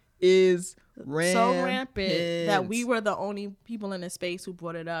 It is rampant. So rampant that we were the only people in the space who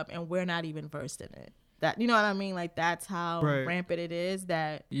brought it up, and we're not even versed in it. That, you know what I mean? Like, that's how Right. rampant it is,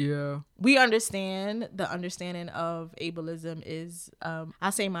 that Yeah. we understand. The understanding of ableism is, I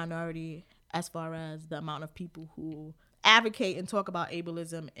say minority as far as the amount of people who advocate and talk about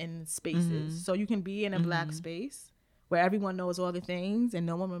ableism in spaces. So you can be in a black space where everyone knows all the things and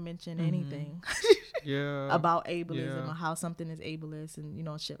no one will mention anything Yeah. about ableism Yeah. or how something is ableist and, you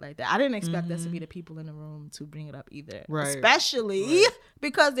know, shit like that. I didn't expect us to be the people in the room to bring it up either. Right. Especially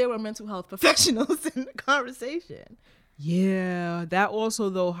because there were mental health professionals in the conversation. Yeah, that also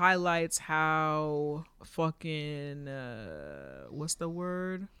though highlights how fucking what's the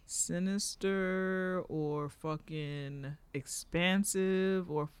word? Sinister or fucking expansive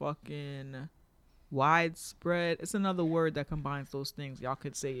or fucking widespread. It's another word that combines those things. Y'all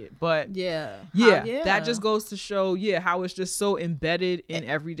could say it. But Yeah. that just goes to show, how it's just so embedded in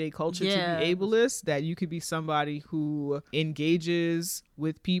everyday culture Yeah. to be ableist that you could be somebody who engages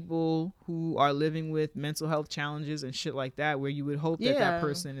with people who are living with mental health challenges and shit like that, where you would hope that that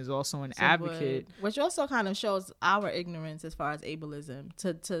person is also an advocate. Which also kind of shows our ignorance as far as ableism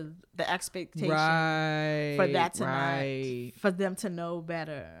to the expectation for that to not, for them to know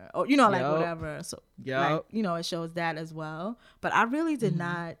better, or, you know, like whatever. So, like, you know, it shows that as well. But I really did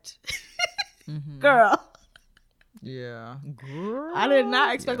not, girl. Yeah. Girl. I did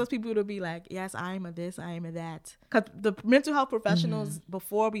not expect those people to be like, yes, I am a this, I am a that. Because the mental health professionals,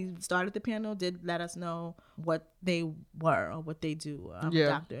 before we started the panel, did let us know what they were or what they do. I'm a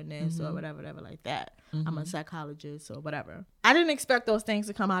doctor in this or whatever like that. I'm a psychologist or whatever. I didn't expect those things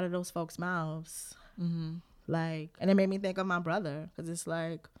to come out of those folks' mouths. Like, and it made me think of my brother, because it's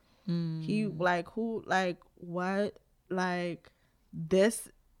like, he, like, who, like, what, like,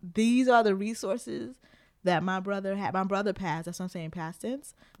 these are the resources that my brother had. My brother passed. That's what I'm saying, past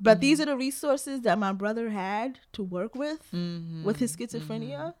tense. But these are the resources that my brother had to work with his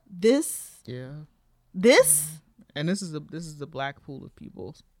schizophrenia. This. And this is the black pool of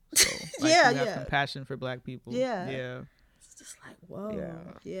people. So like, Yeah, you have yeah. compassion for black people. Yeah. Yeah. It's just like, whoa.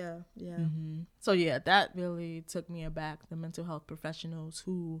 Yeah. Yeah. So yeah, that really took me aback. The mental health professionals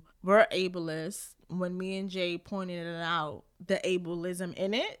who were ableist, when me and Jay pointed it out, the ableism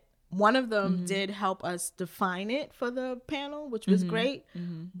in it. One of them did help us define it for the panel, which was great.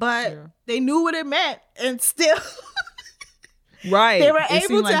 But they knew what it meant, and still Right. they were It able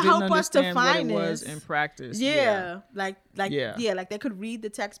seemed to like help didn't us understand define what it was this. in practice. Like they could read the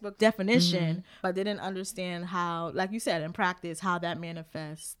textbook definition, but they didn't understand how, like you said, in practice, how that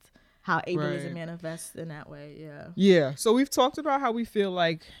manifests, how ableism manifests in that way. Yeah. So we've talked about how we feel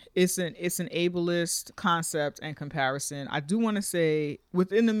like it's an ableist concept and comparison. I do want to say,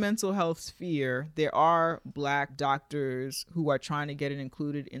 within the mental health sphere, there are black doctors who are trying to get it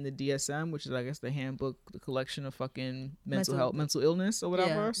included in the DSM, which is, I guess, the handbook, the collection of fucking mental illness or whatever.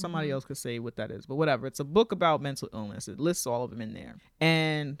 Yeah. Somebody else could say what that is, but whatever. It's a book about mental illness. It lists all of them in there,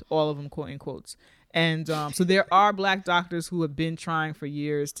 and all of them quote in quotes. And so there are black doctors who have been trying for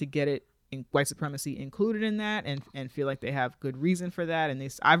years to get it, in white supremacy, included in that, and feel like they have good reason for that. And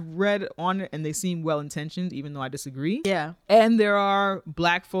I've read on it, and they seem well intentioned, even though I disagree. Yeah. And there are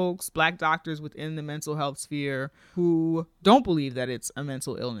black doctors within the mental health sphere who don't believe that it's a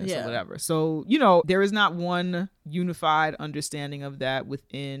mental illness or whatever. So, you know, there is not one unified understanding of that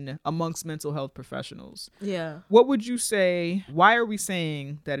amongst mental health professionals. Yeah. What would you say? Why are we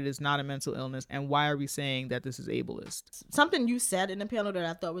saying that it is not a mental illness, and why are we saying that this is ableist? Something you said in the panel that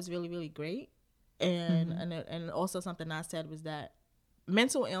I thought was really, really great, and also something I said was that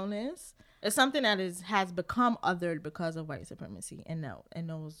mental illness is something that has become othered because of white supremacy in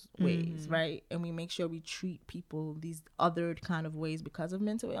those ways, right? And we make sure we treat people these othered kind of ways because of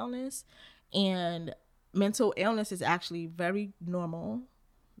mental illness. And mental illness is actually very normal,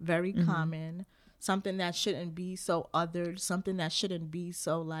 very common, something that shouldn't be so othered, something that shouldn't be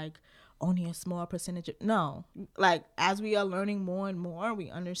so like only a small percentage of, no, like as we are learning more and more, we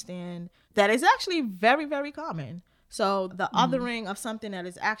understand that it's actually very, very common. So the othering of something that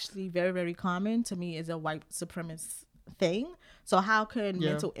is actually very, very common, to me, is a white supremacist thing. So how could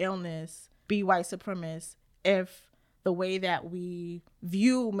mental illness be white supremacist if the way that we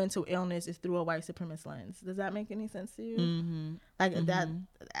view mental illness is through a white supremacist lens. Does that make any sense to you? Mm-hmm. Like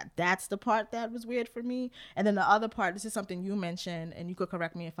that's the part that was weird for me. And then the other part, this is something you mentioned, and you could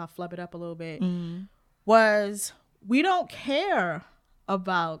correct me if I flub it up a little bit, was we don't care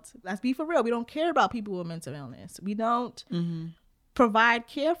about, let's be for real, we don't care about people with mental illness. We don't provide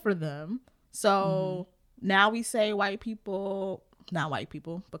care for them. So now we say white people, not white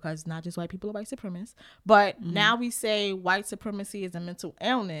people, because not just white people are white supremacists, but now we say white supremacy is a mental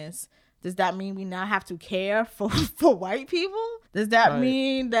illness. Does that mean we now have to care for white people? Does that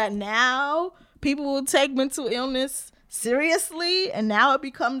mean that now people will take mental illness seriously, and now it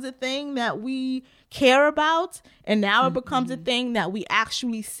becomes a thing that we care about, and now it becomes a thing that we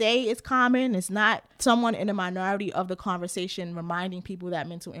actually say is common? It's not someone in the minority of the conversation reminding people that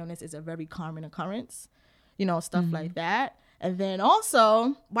mental illness is a very common occurrence, you know, stuff like that. And then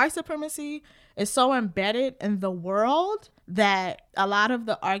also, white supremacy is so embedded in the world that a lot of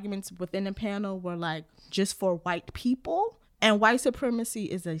the arguments within the panel were like just for white people. And white supremacy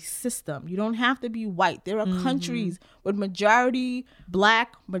is a system. You don't have to be white. There are countries with majority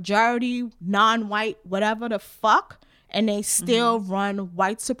black, majority non-white, whatever the fuck, and they still run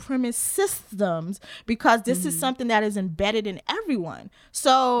white supremacist systems because this is something that is embedded in everyone.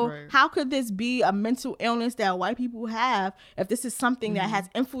 So how could this be a mental illness that white people have if this is something that has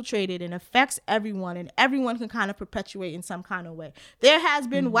infiltrated and affects everyone, and everyone can kind of perpetuate in some kind of way? There has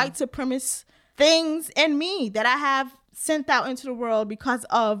been white supremacist things in me that I have sent out into the world because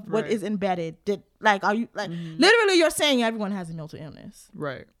of what is embedded. Like, are you like literally you're saying everyone has a mental illness,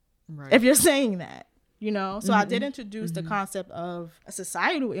 right? If you're saying that, you know. So I did introduce the concept of a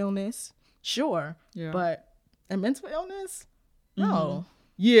societal illness, sure, but a mental illness, no.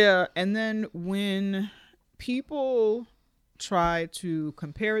 Yeah. And then when people try to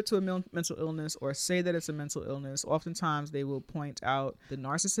compare it to a mental illness or say that it's a mental illness, oftentimes they will point out the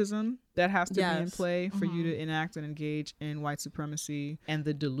narcissism that has to be in play for you to enact and engage in white supremacy, and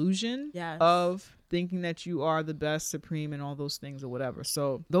the delusion of thinking that you are the best, supreme, and all those things or whatever.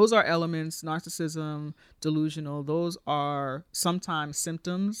 So those are elements: narcissism, delusional. Those are sometimes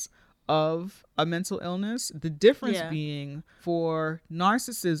symptoms of a mental illness. The difference being, for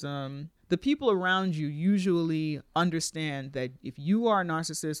narcissism, the people around you usually understand that if you are a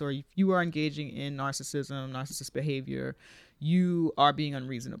narcissist or if you are engaging in narcissist behavior, you are being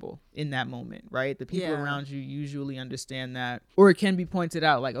unreasonable in that moment, right? The people around you usually understand that, or it can be pointed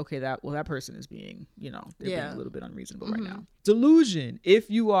out like, okay, that person is being, you know, they're being a little bit unreasonable right now. Delusion. If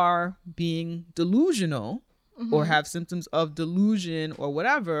you are being delusional or have symptoms of delusion or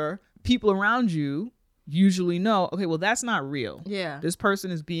whatever, people around you usually know, okay, well, that's not real. Yeah. This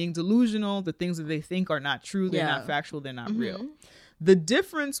person is being delusional. The things that they think are not true. They're not factual. They're not real. The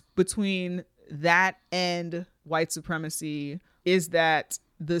difference between that and white supremacy is that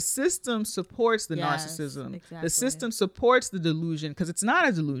the system supports the narcissism. Exactly. The system supports the delusion because it's not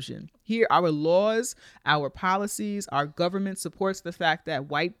a delusion. Here, our laws, our policies, our government supports the fact that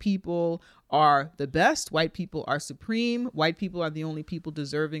white people are the best. White people are supreme. White people are the only people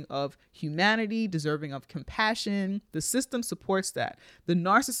deserving of humanity, deserving of compassion. The system supports that. The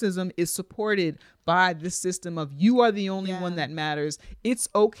narcissism is supported by the system of you are the only one that matters. It's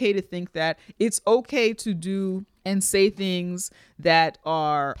okay to think that. It's okay to do and say things that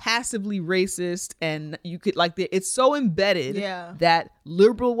are passively racist, and you could like it's so embedded that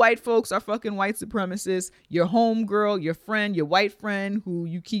liberal white folks are fucking white supremacists. Your homegirl, your friend, your white friend who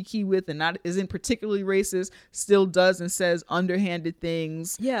you kiki with and isn't particularly racist still does and says underhanded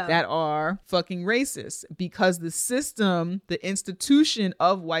things that are fucking racist, because the system, the institution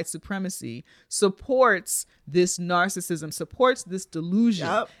of white supremacy supports this narcissism, supports this delusion.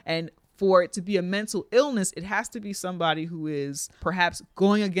 And for it to be a mental illness, it has to be somebody who is perhaps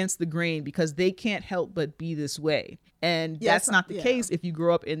going against the grain because they can't help but be this way. And that's not the case if you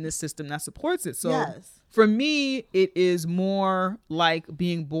grow up in this system that supports it. So for me, it is more like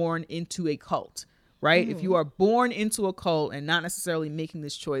being born into a cult, right? If you are born into a cult and not necessarily making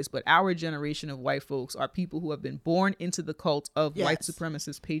this choice, but our generation of white folks are people who have been born into the cult of white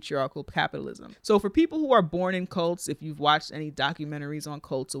supremacist patriarchal capitalism. So for people who are born in cults, if you've watched any documentaries on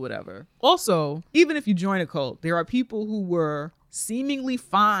cults or whatever, also, even if you join a cult, there are people who were seemingly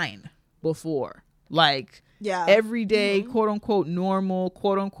fine before, like everyday, quote unquote, normal,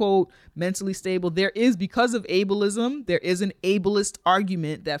 quote unquote, mentally stable. There is, because of ableism, there is an ableist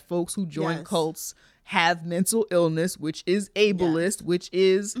argument that folks who join cults have mental illness, which is ableist, which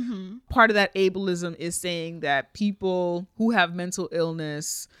is part of that ableism is saying that people who have mental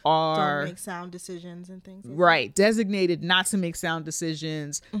illness are don't make sound decisions and things like right, designated not to make sound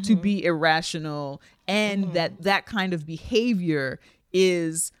decisions, to be irrational, and that kind of behavior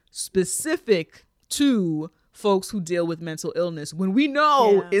is specific to folks who deal with mental illness, when we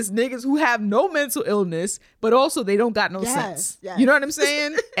know it's niggas who have no mental illness, but also they don't got no sense. You know what I'm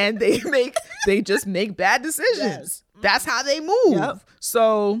saying? And they just make bad decisions. That's how they move.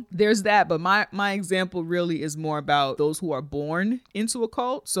 So there's that. But my example really is more about those who are born into a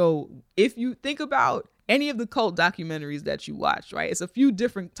cult. So if you think about any of the cult documentaries that you watch, right? It's a few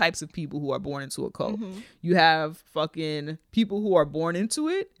different types of people who are born into a cult. You have fucking people who are born into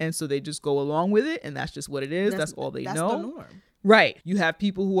it, and so they just go along with it, and that's just what it is. That's all they know. That's the norm. Right. You have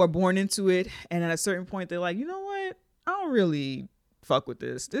people who are born into it, and at a certain point, they're like, you know what? I don't really fuck with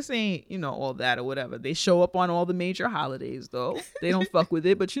this. This ain't, all that or whatever. They show up on all the major holidays, though. They don't fuck with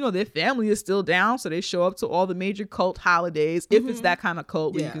it, but their family is still down, so they show up to all the major cult holidays. If it's that kind of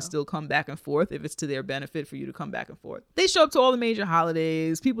cult where you can still come back and forth, if it's to their benefit for you to come back and forth. They show up to all the major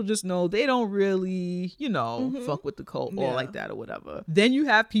holidays. People just know they don't really, fuck with the cult or like that or whatever. Then you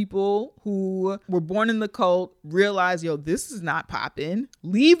have people who were born in the cult, realize, this is not popping,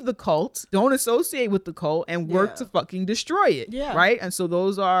 leave the cult, don't associate with the cult, and work to fucking destroy it. Right? And so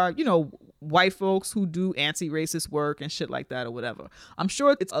those are, white folks who do anti-racist work and shit like that or whatever. I'm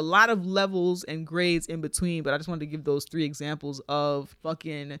sure it's a lot of levels and grades in between, but I just wanted to give those 3 examples of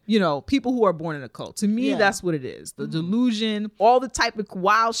fucking, people who are born in a cult. To me, that's what it is. The delusion, all the type of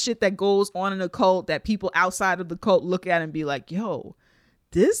wild shit that goes on in a cult that people outside of the cult look at and be like, yo,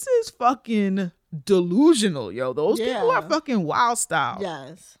 this is fucking delusional, yo. Those people are fucking wild style.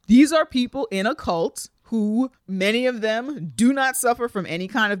 Yes. These are people in a cult who, many of them, do not suffer from any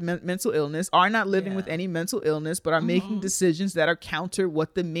kind of mental illness, are not living with any mental illness, but are making decisions that are counter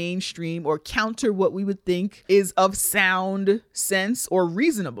what the mainstream or counter what we would think is of sound sense or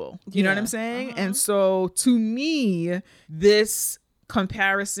reasonable. You know what I'm saying? And so to me, this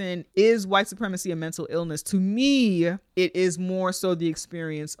comparison is white supremacy and mental illness. To me, it is more so the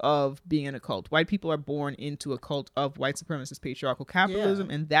experience of being in a cult. White people are born into a cult of white supremacist patriarchal capitalism,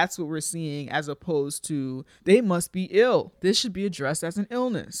 and that's what we're seeing, as opposed to they must be ill. This should be addressed as an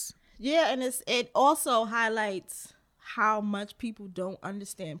illness. Yeah, and it also highlights how much people don't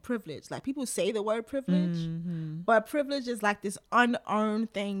understand privilege. Like, people say the word privilege, but privilege is like this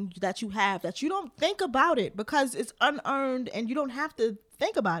unearned thing that you have that you don't think about it because it's unearned, and you don't have to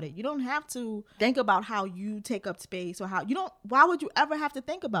think about it. You don't have to think about how you take up space or how you don't. Why would you ever have to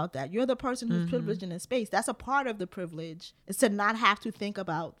think about that? You're the person who's privileged in this space. That's a part of the privilege, is to not have to think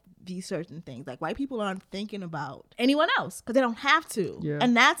about these certain things. Like, white people aren't thinking about anyone else because they don't have to.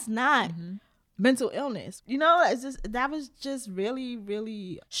 And that's not mental illness. That was just really,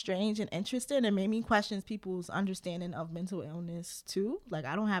 really strange and interesting, and made me question people's understanding of mental illness too. Like,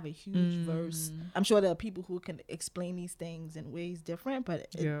 I don't have a huge verse. I'm sure there are people who can explain these things in ways different, but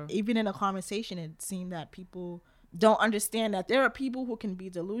even in a conversation, it seemed that people don't understand that there are people who can be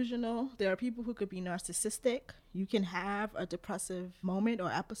delusional. There are people who could be narcissistic. You can have a depressive moment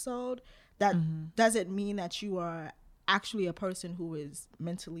or episode. That doesn't mean that you are actually a person who is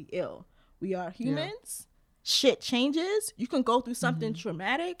mentally ill. We are humans. Shit changes. You can go through something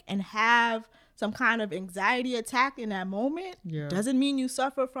traumatic and have some kind of anxiety attack in that moment. Doesn't mean you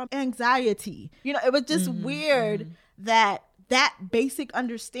suffer from anxiety. It was just weird that basic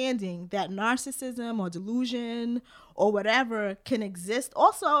understanding that narcissism or delusion or whatever can exist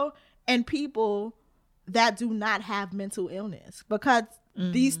also in people that do not have mental illness, because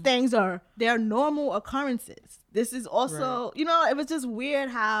these things they're normal occurrences. This is also, it was just weird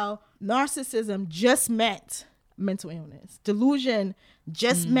how narcissism just meant mental illness. Delusion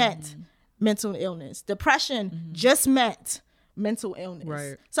just meant mental illness. Depression just meant mental illness.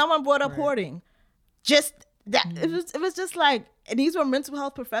 Right. Someone brought up hoarding. Just that. It was just like, and these were mental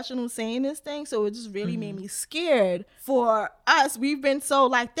health professionals saying this thing, so it just really made me scared for us. We've been so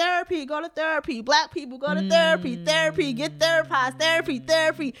like, therapy, go to therapy. Black people, go to therapy, get therapized,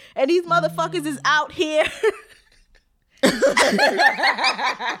 therapy. And these motherfuckers is out here.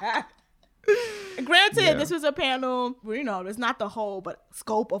 Granted, this was a panel where, it's not the whole but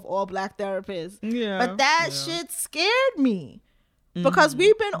scope of all black therapists. But that shit scared me. Because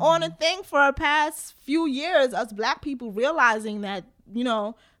we've been on a thing for the past few years, us black people realizing that,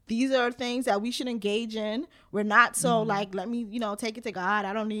 these are things that we should engage in. We're not so like, let me, take it to God.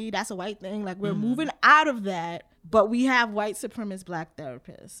 I don't need, that's a white thing. Like, we're moving out of that. But we have white supremacist black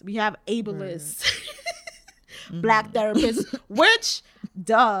therapists. We have ableist black therapists, which,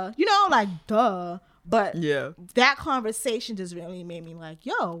 duh. But Yeah. that conversation just really made me like,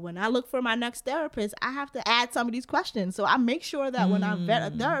 yo, when I look for my next therapist, I have to add some of these questions. So I make sure that when I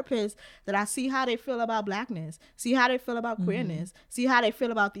vet a therapist, that I see how they feel about blackness, see how they feel about queerness, see how they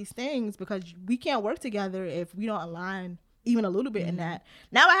feel about these things, because we can't work together if we don't align even a little bit in that.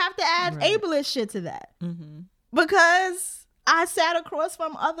 Now I have to add ableist shit to that. Because I sat across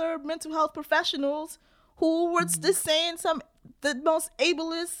from other mental health professionals who were just saying the most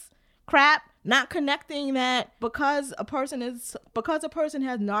ableist crap, not connecting that because a person has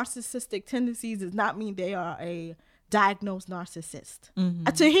narcissistic tendencies does not mean they are a diagnosed narcissist.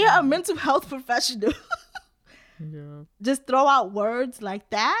 To hear a mental health professional just throw out words like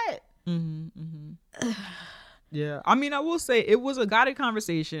that. Yeah, I mean, I will say it was a guided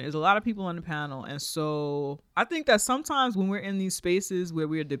conversation. There's a lot of people on the panel. And so I think that sometimes when we're in these spaces where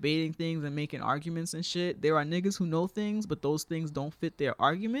we're debating things and making arguments and shit, there are niggas who know things, but those things don't fit their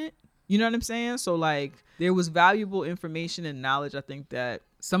argument. You know what I'm saying? So like there was valuable information and knowledge, I think, that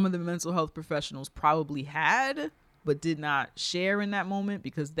some of the mental health professionals probably had, but did not share in that moment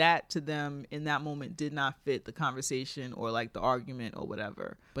because that to them in that moment did not fit the conversation or like the argument or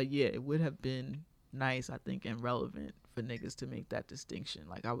whatever. But yeah, it would have been nice, I think, and relevant for niggas to make that distinction.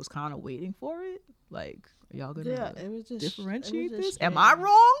 Like I was kind of waiting for it. Like, are y'all gonna it was just, differentiate this? Am I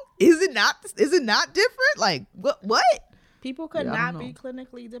wrong? Is it not different? Like what? People could not be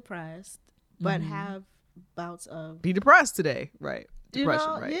clinically depressed, but have bouts of be depressed today, right? Depression,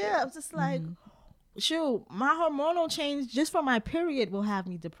 you know, right? Yeah, it's just like, shoot, my hormonal change just for my period will have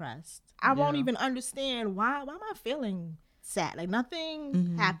me depressed. I won't even understand why am I feeling sad? Like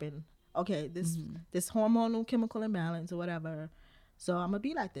nothing happened. Okay, this hormonal chemical imbalance or whatever. So I'm gonna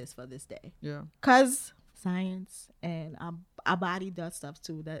be like this for this day. Yeah. Cause science and our body does stuff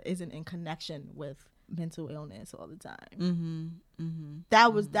too that isn't in connection with mental illness all the time.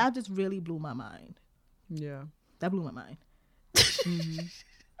 That just really blew my mind. Yeah. That blew my mind.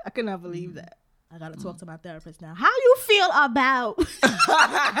 I could not believe that. I gotta talk to my therapist now. How you feel about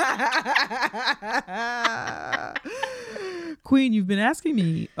Queen, you've been asking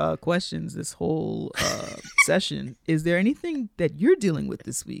me questions this whole session. Is there anything that you're dealing with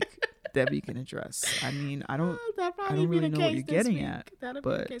this week that we can address? I mean, I don't really know what you're getting at. That'll be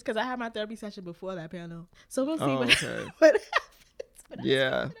the case because I had my therapy session before that panel, so we'll see what happens.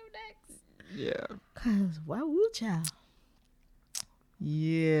 Yeah. Yeah. Cause woo child.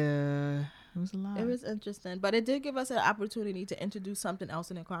 Yeah. It was a lot. It was interesting, but it did give us an opportunity to introduce something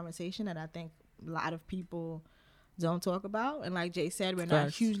else in the conversation that I think a lot of people don't talk about. And like Jay said, we're not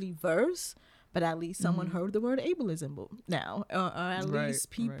hugely versed, but at least someone heard the word ableism now, or at least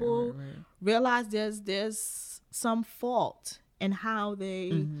people realize there's some fault in how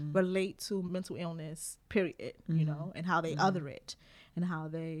they relate to mental illness, period, you know, and how they other it and how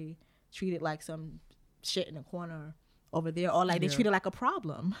they treat it like some shit in a corner over there, or like they treat it like a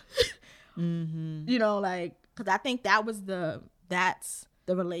problem. You know, like, because I think that's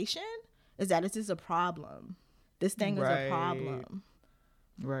the relation, is that it's just a problem. This thing is a problem.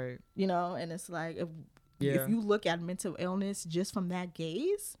 Right. You know, and it's like, if you look at mental illness just from that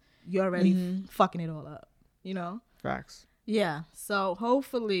gaze, you're already fucking it all up, you know? Facts. Yeah. So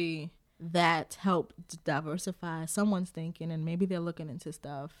hopefully that helped diversify someone's thinking, and maybe they're looking into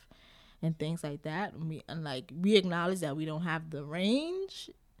stuff and things like that. And we acknowledge that we don't have the range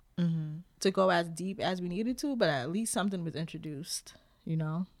to go as deep as we needed to, but at least something was introduced, you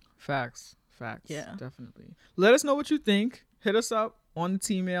know? Facts. Yeah. Definitely. Let us know what you think. Hit us up on the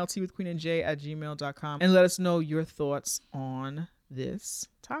T-mail, teawithqueenandj@gmail.com, and let us know your thoughts on this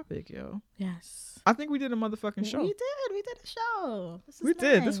topic, yo. Yes. I think we did a motherfucking show. We did a show. We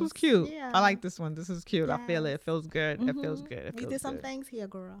did. This was cute. Yeah. I like this one. This is cute. Yes. I feel it. It feels good. It feels good. We did some things here,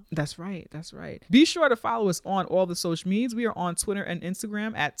 girl. That's right. Be sure to follow us on all the social medias. We are on Twitter and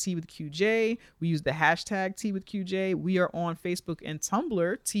Instagram at @TeaWithQJ. We use the hashtag #TeaWithQJ. We are on Facebook and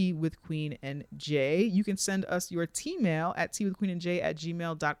Tumblr, teawithqueenandj. You can send us your T-mail at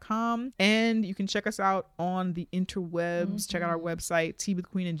teawithqueenandj@gmail.com. And you can check us out on the interwebs. Check out our website,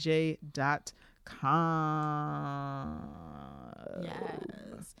 teawithqueenandj.com.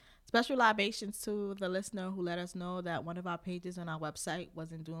 Yes. Special libations to the listener who let us know that one of our pages on our website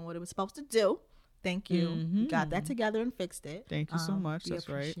wasn't doing what it was supposed to do. Thank you. We got that together and fixed it. Thank you so much. That's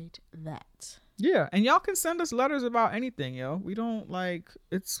right. We appreciate that. Yeah, and y'all can send us letters about anything, yo. We don't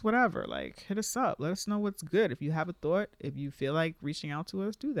it's whatever. Like, hit us up. Let us know what's good. If you have a thought, if you feel like reaching out to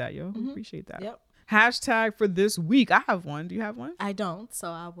us, do that, yo. We appreciate that. Yep. Hashtag for this week. I have one. Do you have one? I don't, so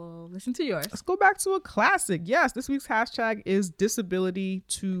I will listen to yours. Let's go back to a classic. Yes, this week's hashtag is disability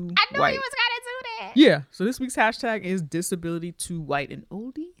to white. I knew he was gonna do that. Yeah, so this week's hashtag is disability to white. And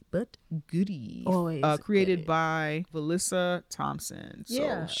oldie but goody. Always created goody. by Valissa Thompson. So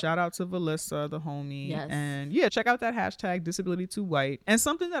Yeah. shout out to Valissa, the homie. Yes. And yeah, check out that hashtag disability2white. And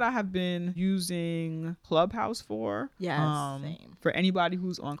something that I have been using Clubhouse for. Yes, same. For anybody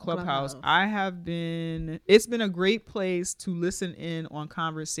who's on Clubhouse, Clubhouse. it's been a great place to listen in on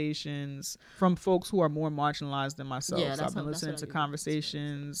conversations from folks who are more marginalized than myself. Yeah, So I've been that's listening what to I use.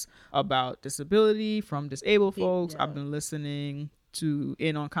 conversations about disability from disabled folks. Yeah. I've been listening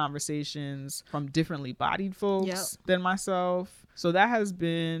in on conversations from differently bodied folks Yep. than myself. So that has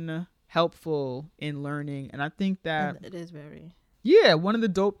been helpful in learning. And I think that, And it is very. yeah, one of the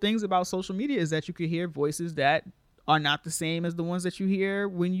dope things about social media is that you can hear voices that are not the same as the ones that you hear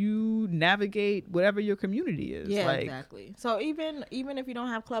when you navigate whatever your community is. Yeah, like, exactly. So even if you don't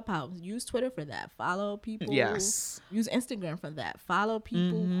have Clubhouse, use Twitter for that. Follow people. Yes. Use Instagram for that. Follow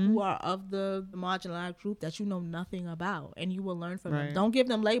people who are of the marginalized group that you know nothing about, and you will learn from Right. them. Don't give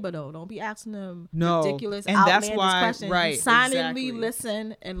them labor though. Don't be asking them No. ridiculous, And that's outlandish why- questions. right, You silently exactly.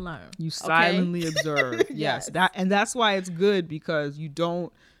 listen and learn. You okay? silently observe. Yes. Yes. That's why it's good, because you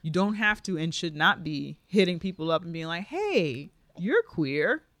don't have to and should not be hitting people up and being like, hey, you're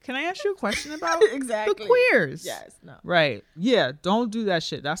queer. Can I ask you a question about Exactly. the queers? Yes. No. Right. Yeah. Don't do that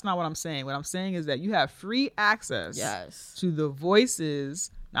shit. That's not what I'm saying. What I'm saying is that you have free access Yes. to the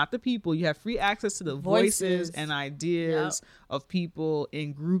voices, not the people. You have free access to the voices and ideas of people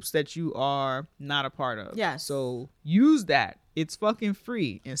in groups that you are not a part of. Yes. So use that. It's fucking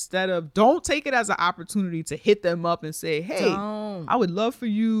free. Don't take it as an opportunity to hit them up and say, hey, Don't. I would love for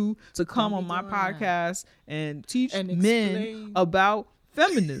you to come Don't on be my doing that. podcast and teach And men explain. about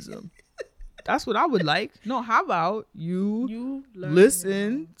feminism. That's what I would like. No, how about you learn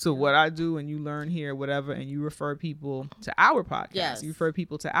listen to what I do and you learn here, whatever, and you refer people to our podcast. Yes. You refer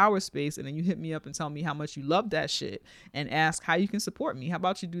people to our space, and then you hit me up and tell me how much you love that shit and ask how you can support me. How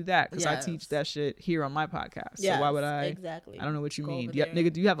about you do that? Because Yes. I teach that shit here on my podcast. Yes, so why would I? exactly. I don't know what you Go mean. over Yeah, there.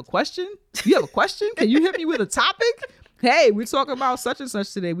 nigga, do you have a question? Do you have a question? Can you hit me with a topic? Hey, we're talking about such and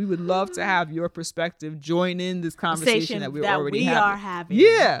such today. We would love to have your perspective. Join in this conversation that we're already having.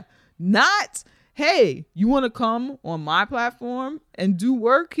 Yeah. Not, hey, you want to come on my platform and do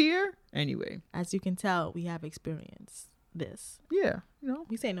work here? Anyway. As you can tell, we have experienced this. Yeah. You know,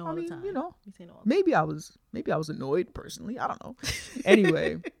 We say no all the time. you know, We say no all the time. maybe I was annoyed personally. I don't know.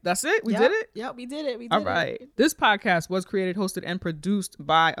 Anyway, that's it. We did it. Yep, we did it. We did All right. This podcast was created, hosted, and produced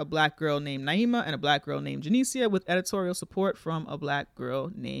by a Black girl named Naima and a Black girl named Janicia, with editorial support from a Black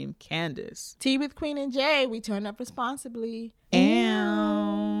girl named Candace. Tea with Queen and Jay. We turn up responsibly.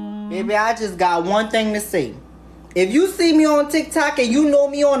 And Baby, I just got one thing to say. If you see me on TikTok and you know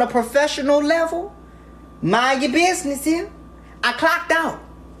me on a professional level, mind your business here. I clocked out.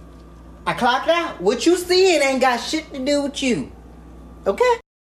 What you seeing ain't got shit to do with you. Okay?